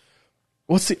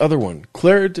 What's the other one?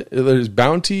 Claritin. There's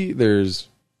Bounty. There's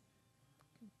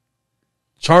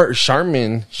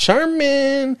Charmin.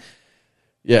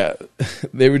 Yeah,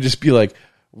 they would just be like,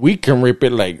 we can rip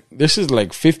it like, this is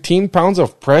like 15 pounds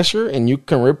of pressure and you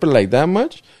can rip it like that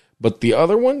much, but the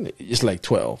other one is like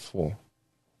 12. Well,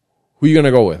 who you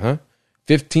gonna go with, huh?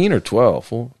 15 or 12?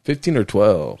 Fool? 15 or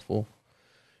 12? Fool?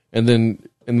 And then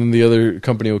the other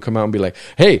company will come out and be like,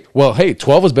 hey,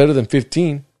 12 is better than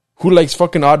 15. Who likes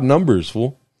fucking odd numbers,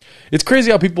 fool? It's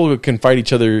crazy how people can fight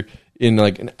each other in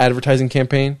like an advertising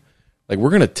campaign. Like,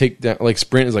 we're going to take down, like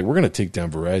Sprint is like, we're going to take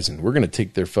down Verizon. We're going to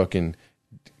take their fucking,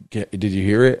 did you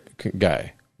hear it?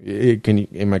 Guy.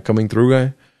 Am I coming through,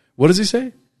 guy? What does he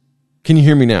say? Can you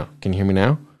hear me now? Can you hear me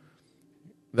now?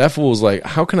 That fool was like,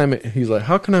 how can I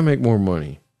make more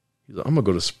money? He's like, I'm going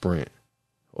to go to Sprint.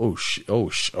 Oh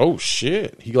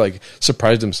shit. He like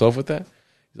surprised himself with that.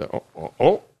 He's like,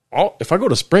 oh, if I go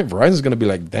to Sprint, Verizon's going to be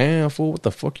like, damn, fool, what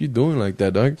the fuck you doing like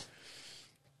that, dog?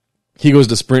 He goes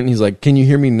to Sprint and he's like, can you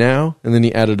hear me now? And then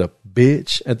he added a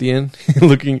bitch at the end. He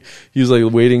was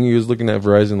like waiting. He was looking at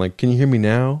Verizon like, can you hear me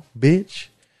now, bitch?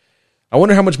 I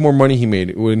wonder how much more money he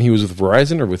made when he was with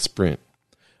Verizon or with Sprint.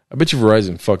 I bet you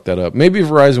Verizon fucked that up. Maybe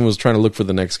Verizon was trying to look for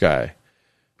the next guy.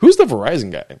 Who's the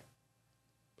Verizon guy?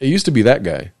 It used to be that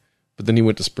guy, but then he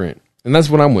went to Sprint. And that's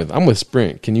what I'm with. I'm with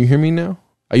Sprint. Can you hear me now?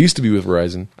 I used to be with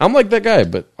Verizon. I'm like that guy,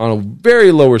 but on a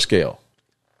very lower scale.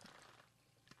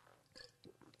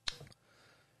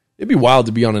 It'd be wild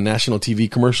to be on a national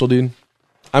TV commercial, dude.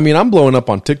 I mean, I'm blowing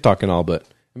up on TikTok and all, but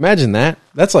imagine that.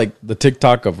 That's like the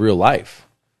TikTok of real life.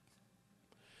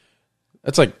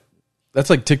 That's like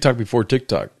TikTok before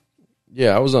TikTok.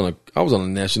 Yeah, I was on a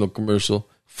national commercial.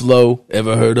 Flo,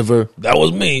 ever heard of her? That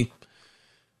was me.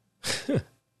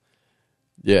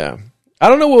 Yeah. I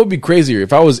don't know what would be crazier,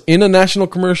 if I was in a national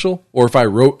commercial or if I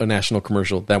wrote a national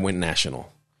commercial that went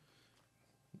national.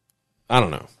 I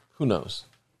don't know. Who knows?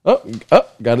 Oh,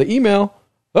 got an email.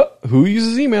 Oh, who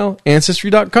uses email?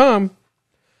 Ancestry.com.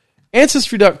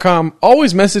 Ancestry.com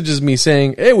always messages me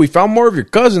saying, hey, we found more of your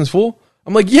cousins, fool.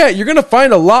 I'm like, yeah, you're going to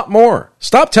find a lot more.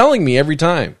 Stop telling me every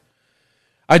time.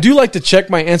 I do like to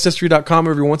check my Ancestry.com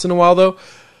every once in a while, though.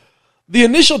 The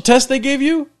initial test they gave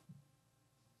you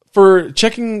for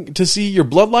checking to see your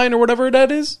bloodline or whatever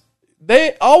that is,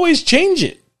 they always change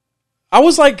it. I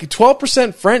was like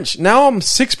 12% French. Now I'm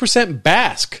 6%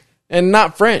 Basque and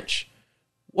not French.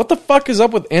 What the fuck is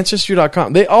up with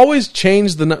Ancestry.com? They always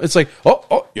change the... It's like,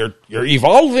 oh, you're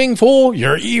evolving, fool.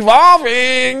 You're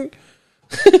evolving.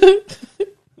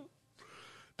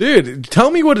 Dude,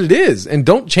 tell me what it is and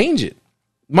don't change it.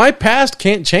 My past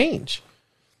can't change.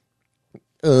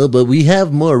 But we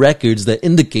have more records that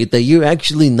indicate that you're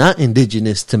actually not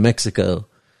indigenous to Mexico.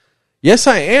 Yes,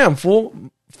 I am, fool.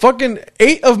 Fucking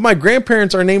 8 of my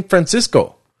grandparents are named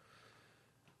Francisco.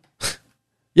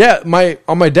 Yeah,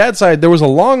 on my dad's side, there was a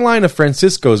long line of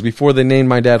Franciscos before they named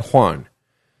my dad Juan.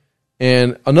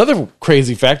 And another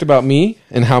crazy fact about me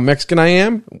and how Mexican I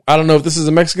am, I don't know if this is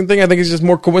a Mexican thing. I think it's just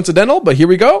more coincidental, but here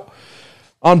we go.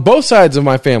 On both sides of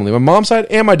my family, my mom's side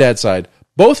and my dad's side,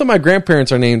 both of my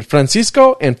grandparents are named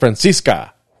Francisco and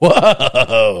Francisca.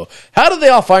 Whoa. How did they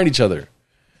all find each other?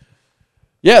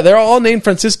 Yeah, they're all named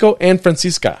Francisco and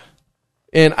Francisca.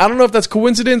 And I don't know if that's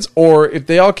coincidence or if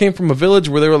they all came from a village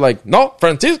where they were like, no,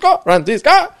 Francisco,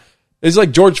 Francisca. It's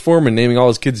like George Foreman naming all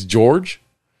his kids George.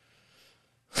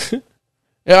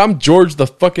 Yeah, I'm George the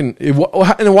fucking...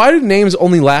 And why do names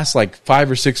only last like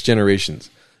 5 or 6 generations?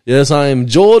 Yes, I'm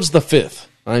George the 5th.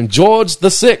 I'm George the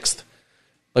 6th.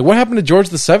 Like, what happened to George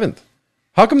the 7th?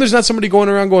 How come there's not somebody going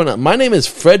around going, my name is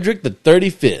Frederick the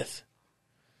 35th?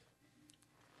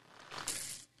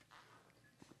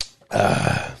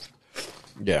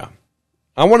 Yeah.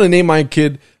 I want to name my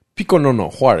kid Pico Nono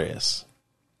Juarez.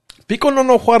 Pico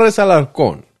Nono Juarez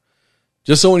Alarcón.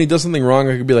 Just so when he does something wrong,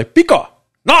 I could be like, Pico!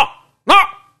 No! No!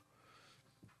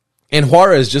 And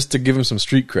Juarez just to give him some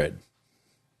street cred.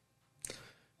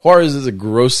 Juarez is a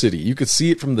gross city. You could see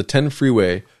it from the 10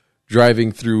 freeway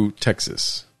driving through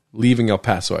Texas. Leaving El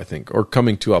Paso, I think. Or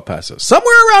coming to El Paso.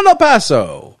 Somewhere around El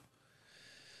Paso!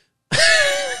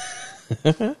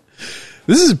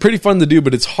 This is pretty fun to do,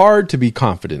 but it's hard to be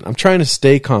confident. I'm trying to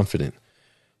stay confident.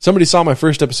 Somebody saw my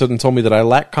first episode and told me that I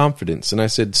lack confidence. And I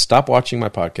said, stop watching my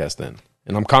podcast then.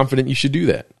 And I'm confident you should do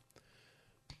that.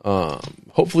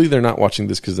 Hopefully they're not watching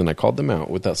this because then I called them out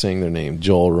without saying their name.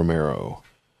 Joel Romero.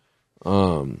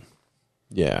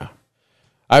 Yeah.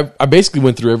 I basically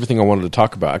went through everything I wanted to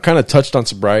talk about. I kind of touched on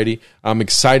sobriety. I'm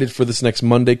excited for this next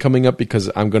Monday coming up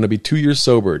because I'm going to be 2 years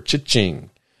sober.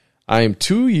 Cha-ching. I am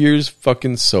 2 years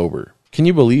fucking sober. Can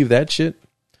you believe that shit?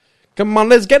 Come on,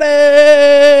 let's get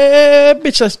it,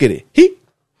 bitch. Let's get it. He.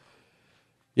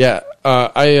 Yeah,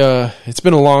 it's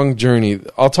been a long journey.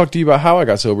 I'll talk to you about how I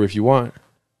got sober if you want.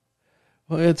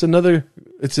 Well, it's a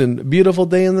beautiful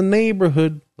day in the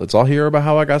neighborhood. Let's all hear about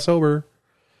how I got sober.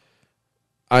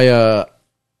 I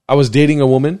was dating a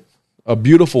woman, a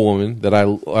beautiful woman that I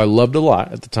loved a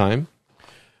lot at the time.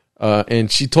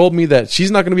 And she told me that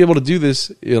she's not going to be able to do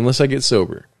this unless I get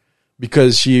sober.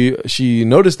 Because she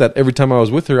noticed that every time I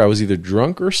was with her, I was either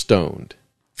drunk or stoned.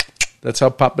 That's how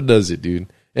Papa does it, dude.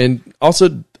 And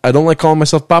also, I don't like calling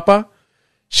myself Papa.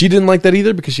 She didn't like that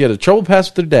either because she had a troubled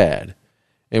past with her dad.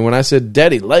 And when I said,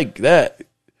 Daddy, like that,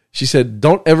 she said,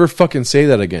 don't ever fucking say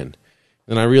that again.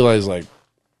 And I realized, like,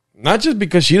 not just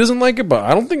because she doesn't like it, but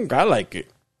I don't think I like it.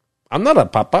 I'm not a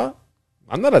Papa.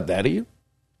 I'm not a daddy.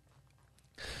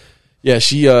 Yeah,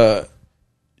 she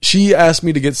asked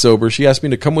me to get sober. She asked me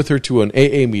to come with her to an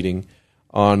AA meeting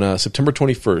on September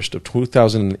 21st of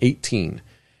 2018.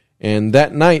 And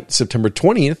that night, September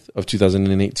 20th of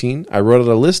 2018, I wrote out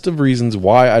a list of reasons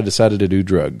why I decided to do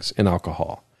drugs and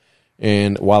alcohol.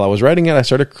 And while I was writing it, I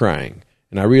started crying.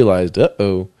 And I realized,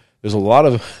 there's a lot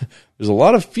of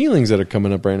feelings that are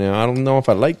coming up right now. I don't know if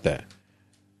I like that.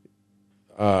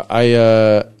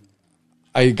 I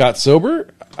got sober.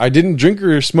 I didn't drink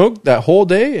or smoke that whole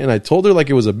day, and I told her like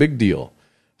it was a big deal. I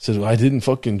said, well, I didn't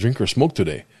fucking drink or smoke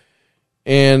today.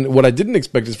 And what I didn't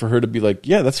expect is for her to be like,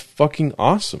 yeah, that's fucking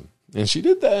awesome. And she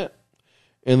did that.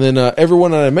 And then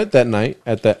everyone that I met that night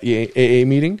at that AA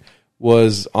meeting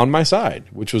was on my side,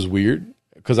 which was weird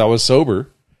because I was sober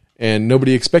and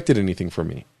nobody expected anything from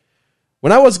me.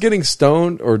 When I was getting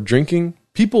stoned or drinking,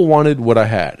 people wanted what I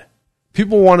had.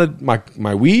 People wanted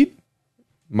my weed,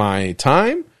 my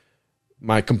time,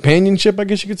 my companionship, I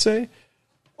guess you could say,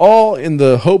 all in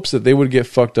the hopes that they would get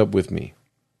fucked up with me.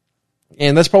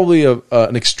 And that's probably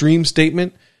an extreme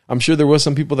statement. I'm sure there was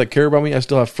some people that care about me. I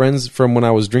still have friends from when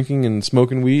I was drinking and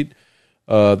smoking weed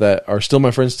that are still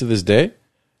my friends to this day.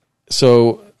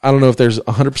 So I don't know if there's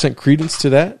 100% credence to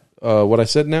that, what I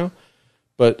said now.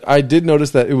 But I did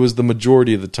notice that it was the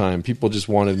majority of the time. People just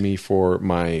wanted me for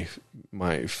my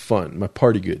fun, my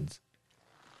party goods.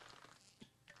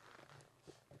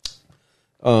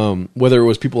 Whether it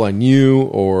was people I knew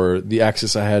or the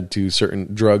access I had to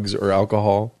certain drugs or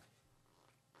alcohol.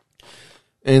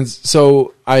 And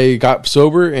so I got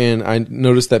sober and I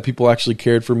noticed that people actually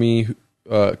cared for me,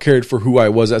 cared for who I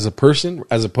was as a person,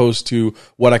 as opposed to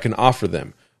what I can offer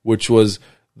them, which was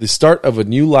the start of a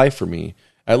new life for me,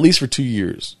 at least for 2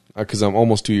 years, because I'm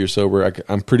almost 2 years sober.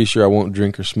 I'm pretty sure I won't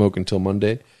drink or smoke until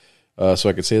Monday, so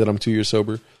I could say that I'm 2 years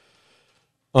sober.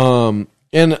 And,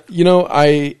 you know,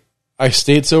 I I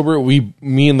stayed sober.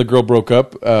 Me and the girl broke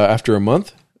up after a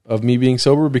month of me being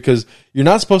sober because you're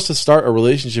not supposed to start a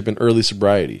relationship in early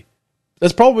sobriety.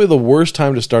 That's probably the worst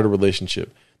time to start a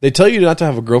relationship. They tell you not to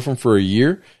have a girlfriend for a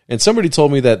year, and somebody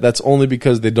told me that that's only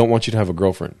because they don't want you to have a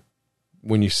girlfriend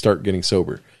when you start getting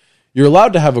sober. You're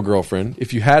allowed to have a girlfriend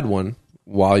if you had one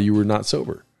while you were not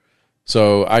sober.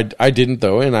 So I didn't,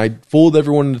 though, and I fooled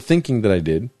everyone into thinking that I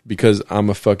did because I'm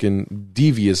a fucking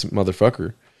devious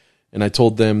motherfucker. And I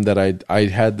told them that I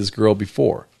had this girl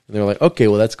before. And they were like, okay,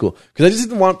 well, that's cool. Because I just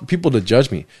didn't want people to judge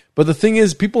me. But the thing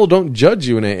is, people don't judge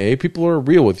you in AA. People are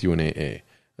real with you in AA.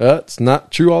 It's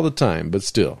not true all the time, but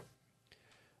still.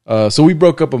 So we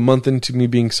broke up a month into me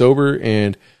being sober,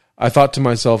 and I thought to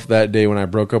myself that day when I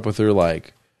broke up with her,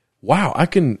 like, wow, I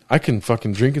can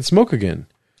fucking drink and smoke again.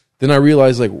 Then I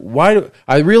realized, like,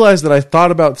 I realized that I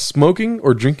thought about smoking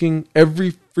or drinking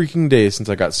every freaking day since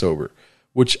I got sober,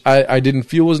 which I didn't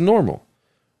feel was normal.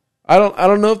 I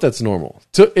don't know if that's normal.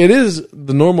 It is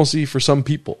the normalcy for some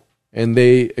people, and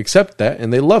they accept that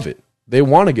and they love it. They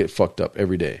want to get fucked up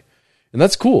every day. And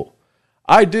that's cool.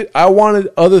 I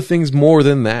wanted other things more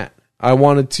than that. I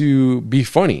wanted to be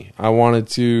funny. I wanted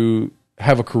to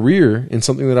have a career in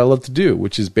something that I love to do,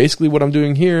 which is basically what I'm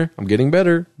doing here. I'm getting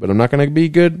better, but I'm not going to be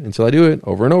good until I do it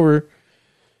over and over.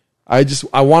 I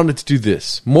wanted to do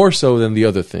this more so than the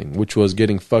other thing, which was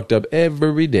getting fucked up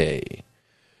every day.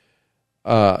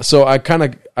 So I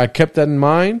kept that in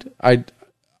mind. I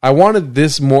wanted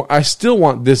this more. I still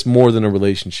want this more than a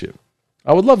relationship.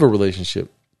 I would love a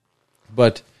relationship,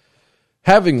 but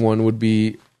having one would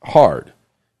be hard.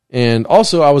 And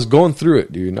also, I was going through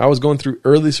it, dude. I was going through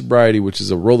early sobriety, which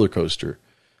is a roller coaster.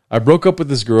 I broke up with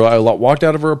this girl. I walked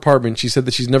out of her apartment. She said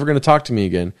that she's never going to talk to me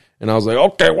again. And I was like,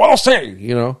 okay, well, I'll say,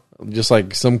 just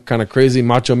like some kind of crazy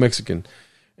macho Mexican.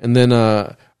 And then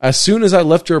as soon as I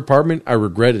left her apartment, I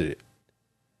regretted it.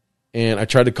 And I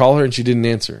tried to call her, and she didn't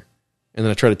answer. And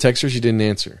then I tried to text her. She didn't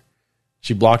answer.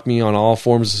 She blocked me on all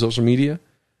forms of social media.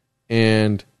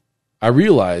 And I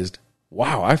realized,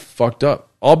 wow, I fucked up.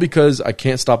 All because I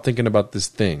can't stop thinking about this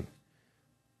thing.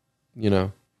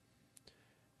 And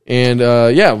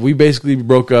we basically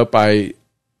broke up. I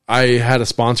had a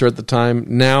sponsor at the time.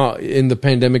 Now, in the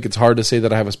pandemic, it's hard to say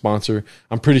that I have a sponsor.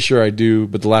 I'm pretty sure I do,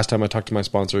 but the last time I talked to my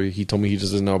sponsor, he told me he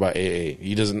just doesn't know about AA.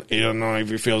 He doesn't know if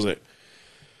he feels it.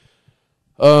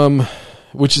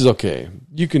 Which is okay.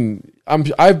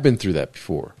 I've been through that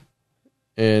before.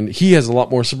 And he has a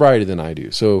lot more sobriety than I do.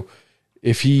 So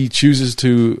if he chooses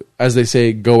to, as they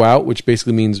say, go out, which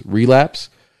basically means relapse,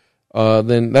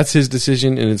 then that's his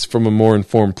decision, and it's from a more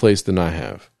informed place than I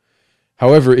have.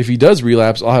 However, if he does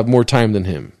relapse, I'll have more time than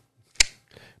him.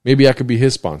 Maybe I could be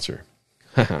his sponsor.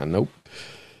 Nope.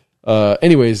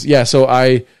 Anyways, yeah, so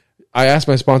I asked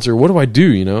my sponsor, what do I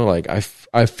do?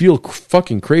 I feel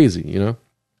fucking crazy,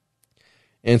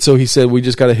 And so he said, we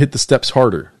just got to hit the steps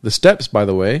harder. The steps, by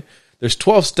the way, there's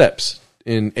 12 steps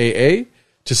in AA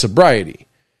to sobriety.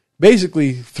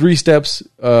 Basically, 3 steps,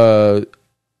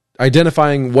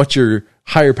 identifying what your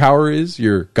higher power is,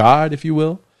 your God, if you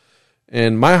will.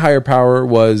 And my higher power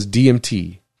was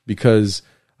DMT because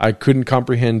I couldn't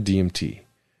comprehend DMT.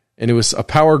 And it was a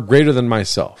power greater than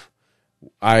myself.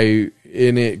 And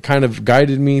it kind of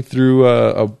guided me through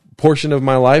a portion of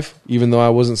my life, even though I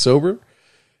wasn't sober.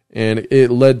 And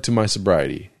it led to my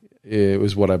sobriety. It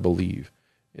was what I believe.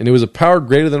 And it was a power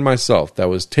greater than myself that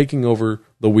was taking over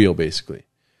the wheel, basically.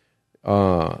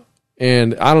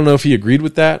 And I don't know if he agreed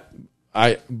with that.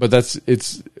 But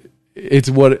it's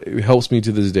what helps me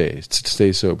to this day to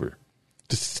stay sober.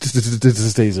 To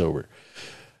stay sober.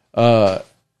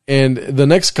 And the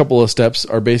next couple of steps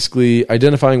are basically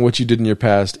identifying what you did in your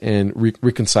past and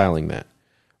reconciling that.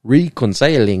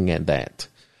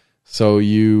 So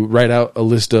you write out a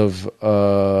list of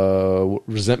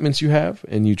resentments you have,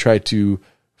 and you try to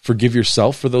forgive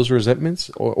yourself for those resentments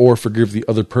or forgive the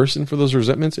other person for those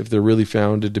resentments if they're really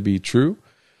founded to be true.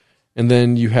 And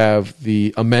then you have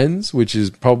the amends, which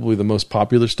is probably the most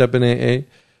popular step in AA.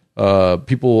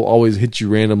 People always hit you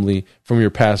randomly from your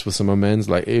past with some amends,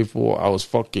 like, hey, fool, I was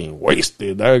fucking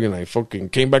wasted, and I fucking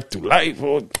came back to life.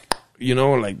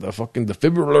 Like the fucking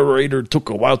defibrillator took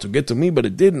a while to get to me, but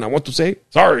it didn't. I want to say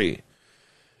sorry.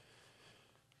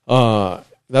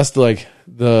 That's like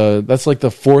the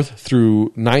 4th through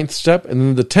 9th step, and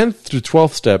then the 10th through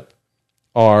 12th step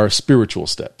are spiritual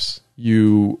steps.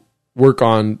 You work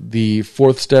on the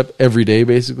 4th step every day,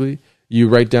 basically. You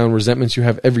write down resentments you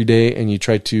have every day, and you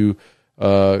try to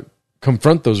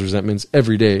confront those resentments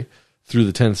every day through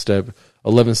the 10th step.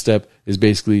 11th step is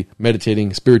basically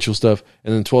meditating, spiritual stuff,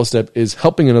 and then 12th step is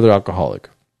helping another alcoholic.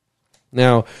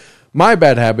 Now, my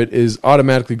bad habit is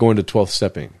automatically going to 12th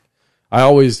stepping. I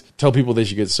always tell people they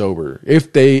should get sober.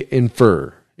 If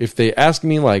they ask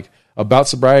me like about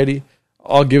sobriety,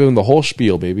 I'll give them the whole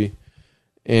spiel, baby.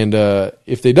 And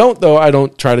if they don't, though, I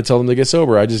don't try to tell them to get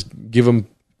sober. I just give them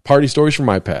party stories from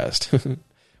my past,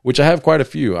 which I have quite a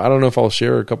few. I don't know if I'll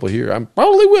share a couple here. I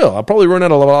probably will. I'll probably run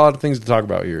out of a lot of things to talk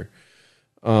about here.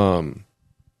 But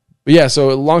yeah,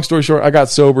 so long story short, I got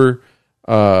sober.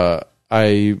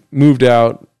 I moved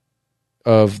out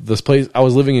of this place. I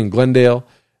was living in Glendale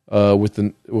with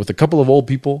a couple of old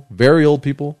people, very old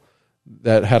people,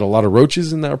 that had a lot of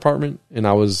roaches in that apartment, and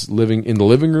I was living in the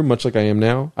living room, much like I am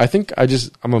now. I think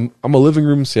I'm a living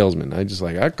room salesman. I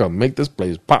can make this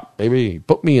place pop, baby.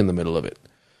 Put me in the middle of it.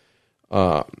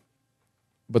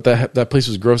 But that place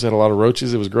was gross. It had a lot of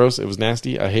roaches. It was gross. It was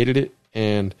nasty. I hated it,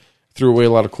 and threw away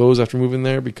a lot of clothes after moving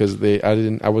there because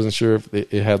I wasn't sure if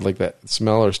it had like that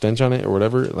smell or stench on it or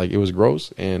whatever. Like, it was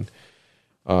gross, and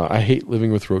I hate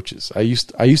living with roaches. I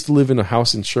used to live in a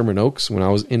house in Sherman Oaks when I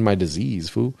was in my disease,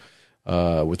 fool.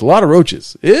 With a lot of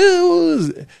roaches.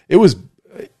 It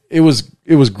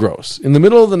was gross. In the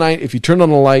middle of the night, if you turned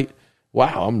on the light,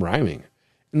 wow, I'm rhyming.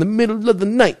 In the middle of the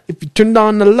night, if you turned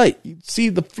on the light, you'd see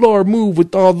the floor move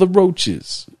with all the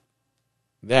roaches.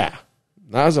 Yeah,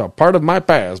 that was a part of my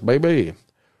past, baby.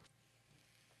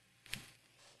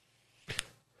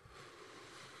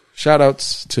 Shout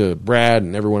outs to Brad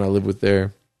and everyone I live with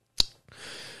there.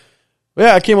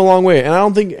 Yeah, I came a long way, and I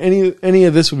don't think any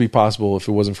of this would be possible if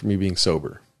it wasn't for me being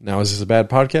sober. Now, is this a bad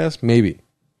podcast? Maybe.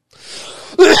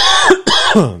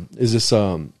 Is this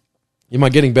am I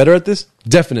getting better at this?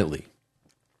 Definitely.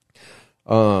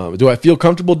 Do I feel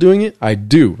comfortable doing it? I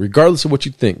do, regardless of what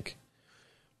you think.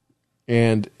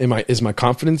 And is my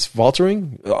confidence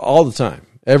faltering? All the time,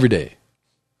 every day.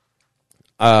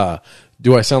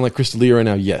 Do I sound like Chris D'Elia right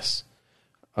now? Yes.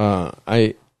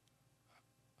 I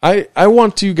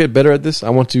want to get better at this. I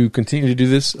want to continue to do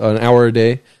this an hour a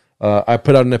day. I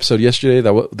put out an episode yesterday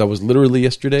that was literally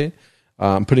yesterday.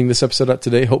 I'm putting this episode out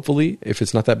today, hopefully, if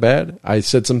it's not that bad. I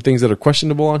said some things that are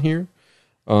questionable on here.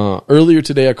 Earlier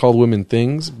today, I called women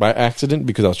things by accident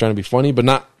because I was trying to be funny, but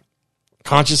not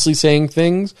consciously saying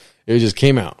things. It just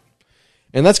came out.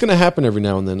 And that's going to happen every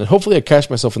now and then. And hopefully I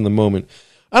catch myself in the moment.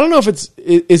 I don't know if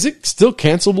is it still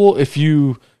cancelable if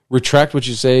you retract what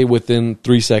you say within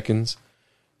 3 seconds?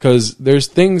 Because there's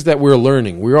things that we're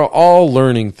learning. We are all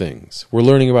learning things. We're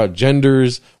learning about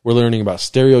genders. We're learning about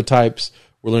stereotypes.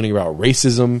 We're learning about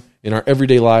racism in our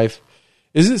everyday life.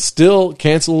 Is it still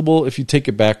cancelable if you take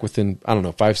it back within,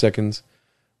 5 seconds?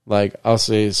 Like, I'll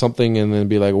say something and then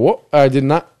be like, "Whoa, I did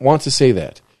not want to say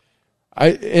that."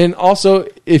 And also,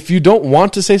 if you don't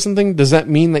want to say something, does that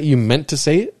mean that you meant to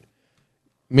say it?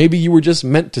 Maybe you were just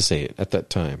meant to say it at that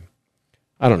time.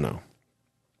 I don't know.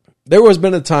 There has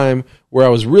been a time where I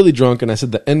was really drunk and I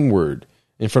said the N-word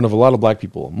in front of a lot of black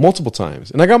people multiple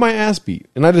times. And I got my ass beat.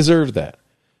 And I deserved that.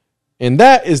 And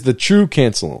that is the true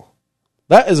cancel.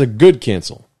 That is a good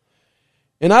cancel.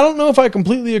 And I don't know if I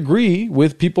completely agree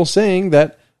with people saying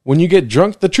that when you get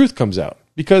drunk, the truth comes out.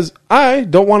 Because I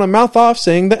don't want to mouth off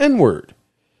saying the N-word.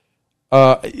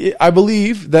 I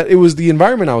believe that it was the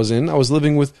environment I was in. I was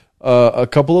living with a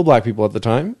couple of black people at the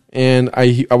time. And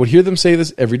I would hear them say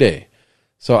this every day.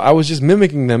 So I was just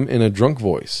mimicking them in a drunk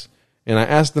voice. And I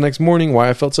asked the next morning why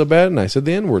I felt so bad, and I said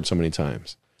the N-word so many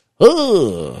times.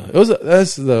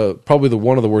 That's probably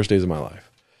one of the worst days of my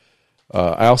life.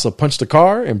 I also punched a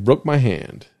car and broke my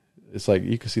hand. It's like,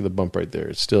 you can see the bump right there.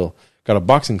 It's still got a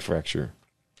boxing fracture.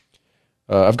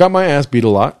 I've got my ass beat a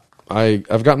lot. I've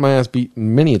gotten my ass beat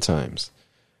many a times.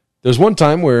 There's one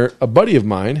time where a buddy of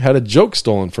mine had a joke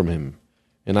stolen from him,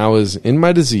 and I was in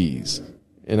my disease,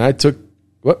 and I took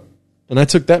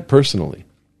that personally.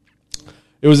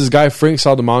 It was this guy, Frank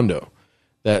Saldamondo,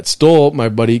 that stole my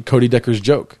buddy Cody Decker's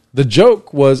joke. The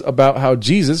joke was about how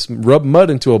Jesus rubbed mud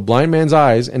into a blind man's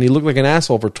eyes and he looked like an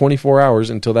asshole for 24 hours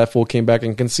until that fool came back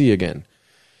and can see again.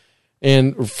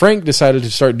 And Frank decided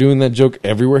to start doing that joke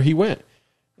everywhere he went.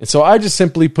 And so I just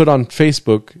simply put on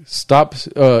Facebook,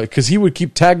 because he would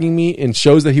keep tagging me in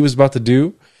shows that he was about to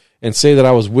do and say that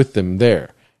I was with them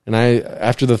there. And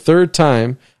after the third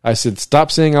time, I said,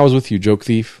 "Stop saying I was with you, joke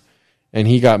thief." And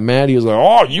he got mad. He was like,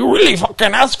 "Oh, you really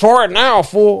fucking asked for it now,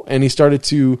 fool." And he started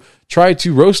to try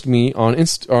to roast me on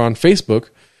Facebook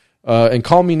and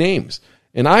call me names.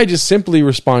 And I just simply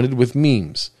responded with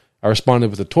memes. I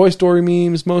responded with the Toy Story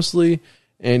memes mostly.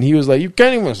 And he was like, "You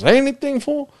can't even say anything,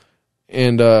 fool."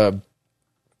 And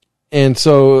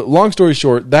so, long story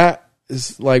short, that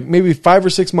is like maybe 5 or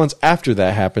 6 months after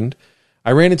that happened.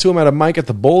 I ran into him at a mic at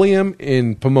the Bolium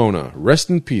in Pomona. Rest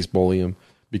in peace, Bolium.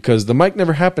 Because the mic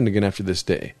never happened again after this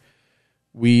day.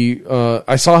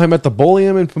 I saw him at the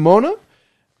Bolium in Pomona,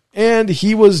 and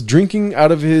he was drinking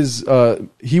out of his.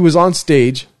 He was on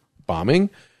stage bombing.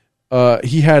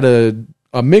 He had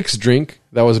a mixed drink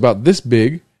that was about this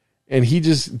big, and he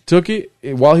just took it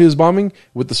while he was bombing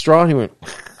with the straw, and he went,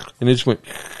 and it just went,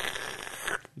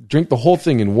 drink the whole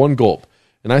thing in one gulp.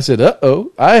 And I said,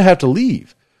 uh-oh, I have to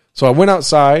leave. So I went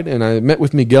outside, and I met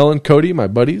with Miguel and Cody, my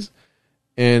buddies,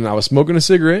 and I was smoking a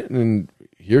cigarette, and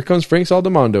here comes Frank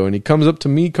Saldamondo, and he comes up to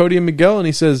me, Cody, and Miguel, and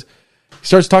he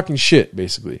starts talking shit,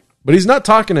 basically. But he's not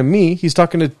talking to me, he's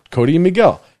talking to Cody and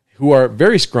Miguel, who are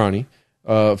very scrawny.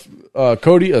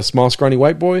 Cody, a small, scrawny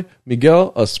white boy.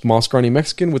 Miguel, a small, scrawny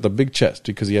Mexican with a big chest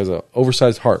because he has an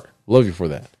oversized heart. Love you for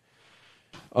that.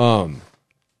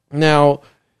 Now,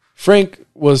 Frank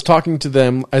was talking to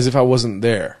them as if I wasn't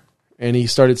there. And he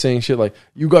started saying shit like,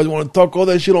 you guys want to talk all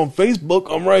that shit on Facebook?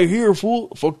 I'm right here, fool.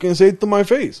 Fucking say it to my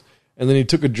face. And then he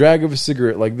took a drag of a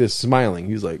cigarette like this, smiling.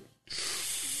 He's like,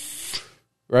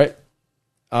 right?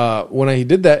 When he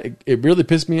did that, it really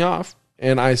pissed me off.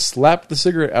 And I slapped the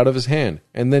cigarette out of his hand.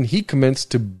 And then he commenced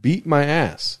to beat my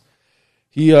ass.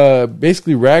 He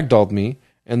basically ragdolled me.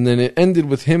 And then it ended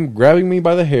with him grabbing me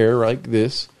by the hair like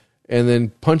this. And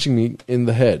then punching me in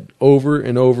the head over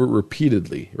and over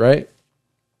repeatedly, right?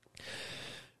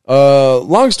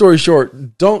 Long story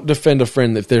short, don't defend a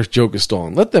friend if their joke is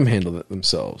stolen. Let them handle it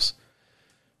themselves.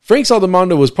 Frank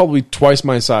Saldamondo was probably twice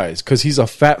my size because he's a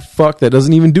fat fuck that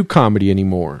doesn't even do comedy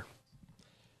anymore.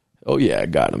 Oh, yeah, I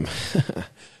got him.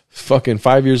 Fucking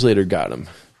 5 years later, got him.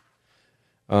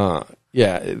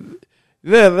 Yeah,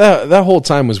 that whole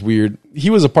time was weird. He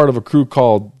was a part of a crew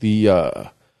called the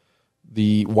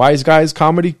Wise Guys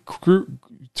Comedy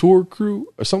Tour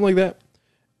Crew or something like that.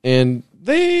 And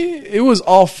it was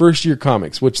all first-year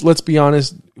comics, which, let's be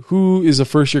honest, who is a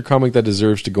first-year comic that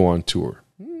deserves to go on tour?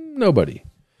 Nobody.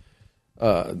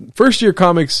 First-year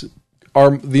comics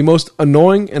are the most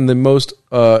annoying and the most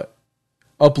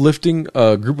uplifting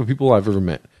group of people I've ever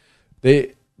met.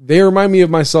 They remind me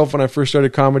of myself when I first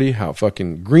started comedy, how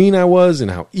fucking green I was and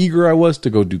how eager I was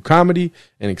to go do comedy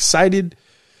and excited.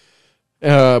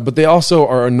 But they also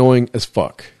are annoying as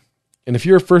fuck. And if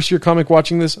you're a first-year comic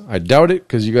watching this, I doubt it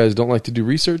because you guys don't like to do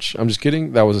research. I'm just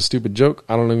kidding. That was a stupid joke.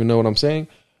 I don't even know what I'm saying.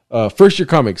 First-year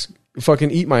comics,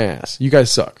 fucking eat my ass. You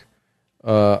guys suck.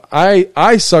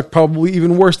 I suck probably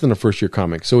even worse than a first-year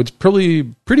comic. So it's pretty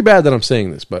bad that I'm saying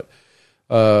this. But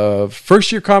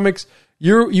first-year comics,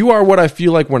 you are what I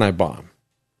feel like when I bomb.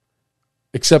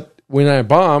 Except when I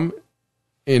bomb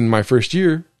in my first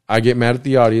year, I get mad at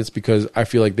the audience because I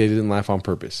feel like they didn't laugh on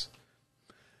purpose.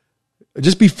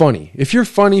 Just be funny. If you're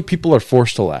funny, people are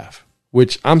forced to laugh,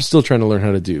 which I'm still trying to learn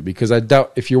how to do because I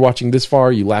doubt if you're watching this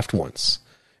far, you laughed once.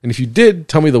 And if you did,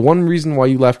 tell me the one reason why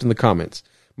you laughed in the comments.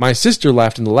 My sister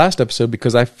laughed in the last episode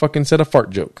because I fucking said a fart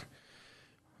joke.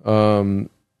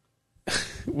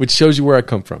 Which shows you where I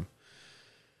come from.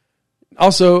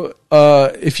 Also,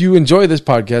 if you enjoy this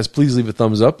podcast, please leave a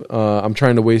thumbs up. I'm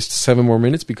trying to waste 7 more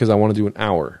minutes because I want to do an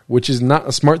hour, which is not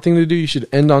a smart thing to do. You should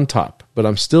end on top. But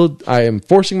I am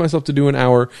forcing myself to do an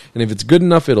hour, and if it's good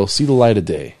enough, it'll see the light of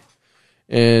day.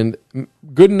 And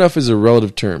good enough is a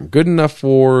relative term. Good enough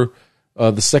for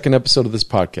the second episode of this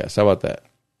podcast. How about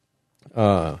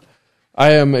that?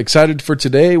 I am excited for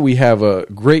today. We have a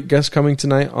great guest coming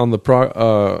tonight on the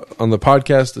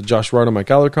podcast, Josh Rado, Mike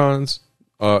Alarcon's.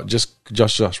 Just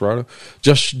Josh Rado.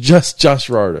 Just Josh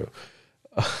Rado.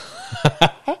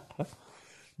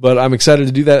 But I'm excited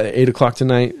to do that at 8 o'clock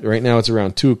tonight. Right now it's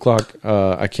around 2 o'clock.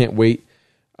 I can't wait.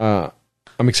 I'm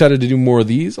excited to do more of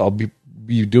these. I'll be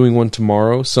doing one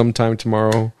tomorrow, sometime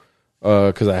tomorrow,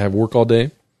 because I have work all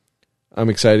day. I'm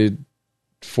excited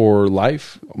for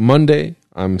life. Monday,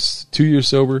 I'm 2 years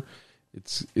sober.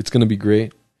 It's going to be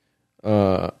great.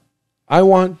 I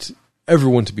want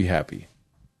everyone to be happy.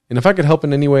 And if I could help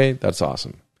in any way, that's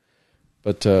awesome.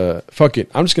 But fuck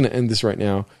it. I'm just going to end this right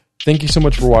now. Thank you so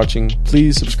much for watching.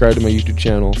 Please subscribe to my YouTube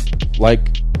channel.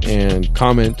 Like and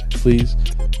comment, please.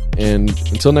 And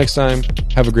until next time,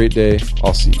 have a great day.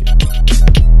 I'll see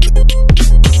you.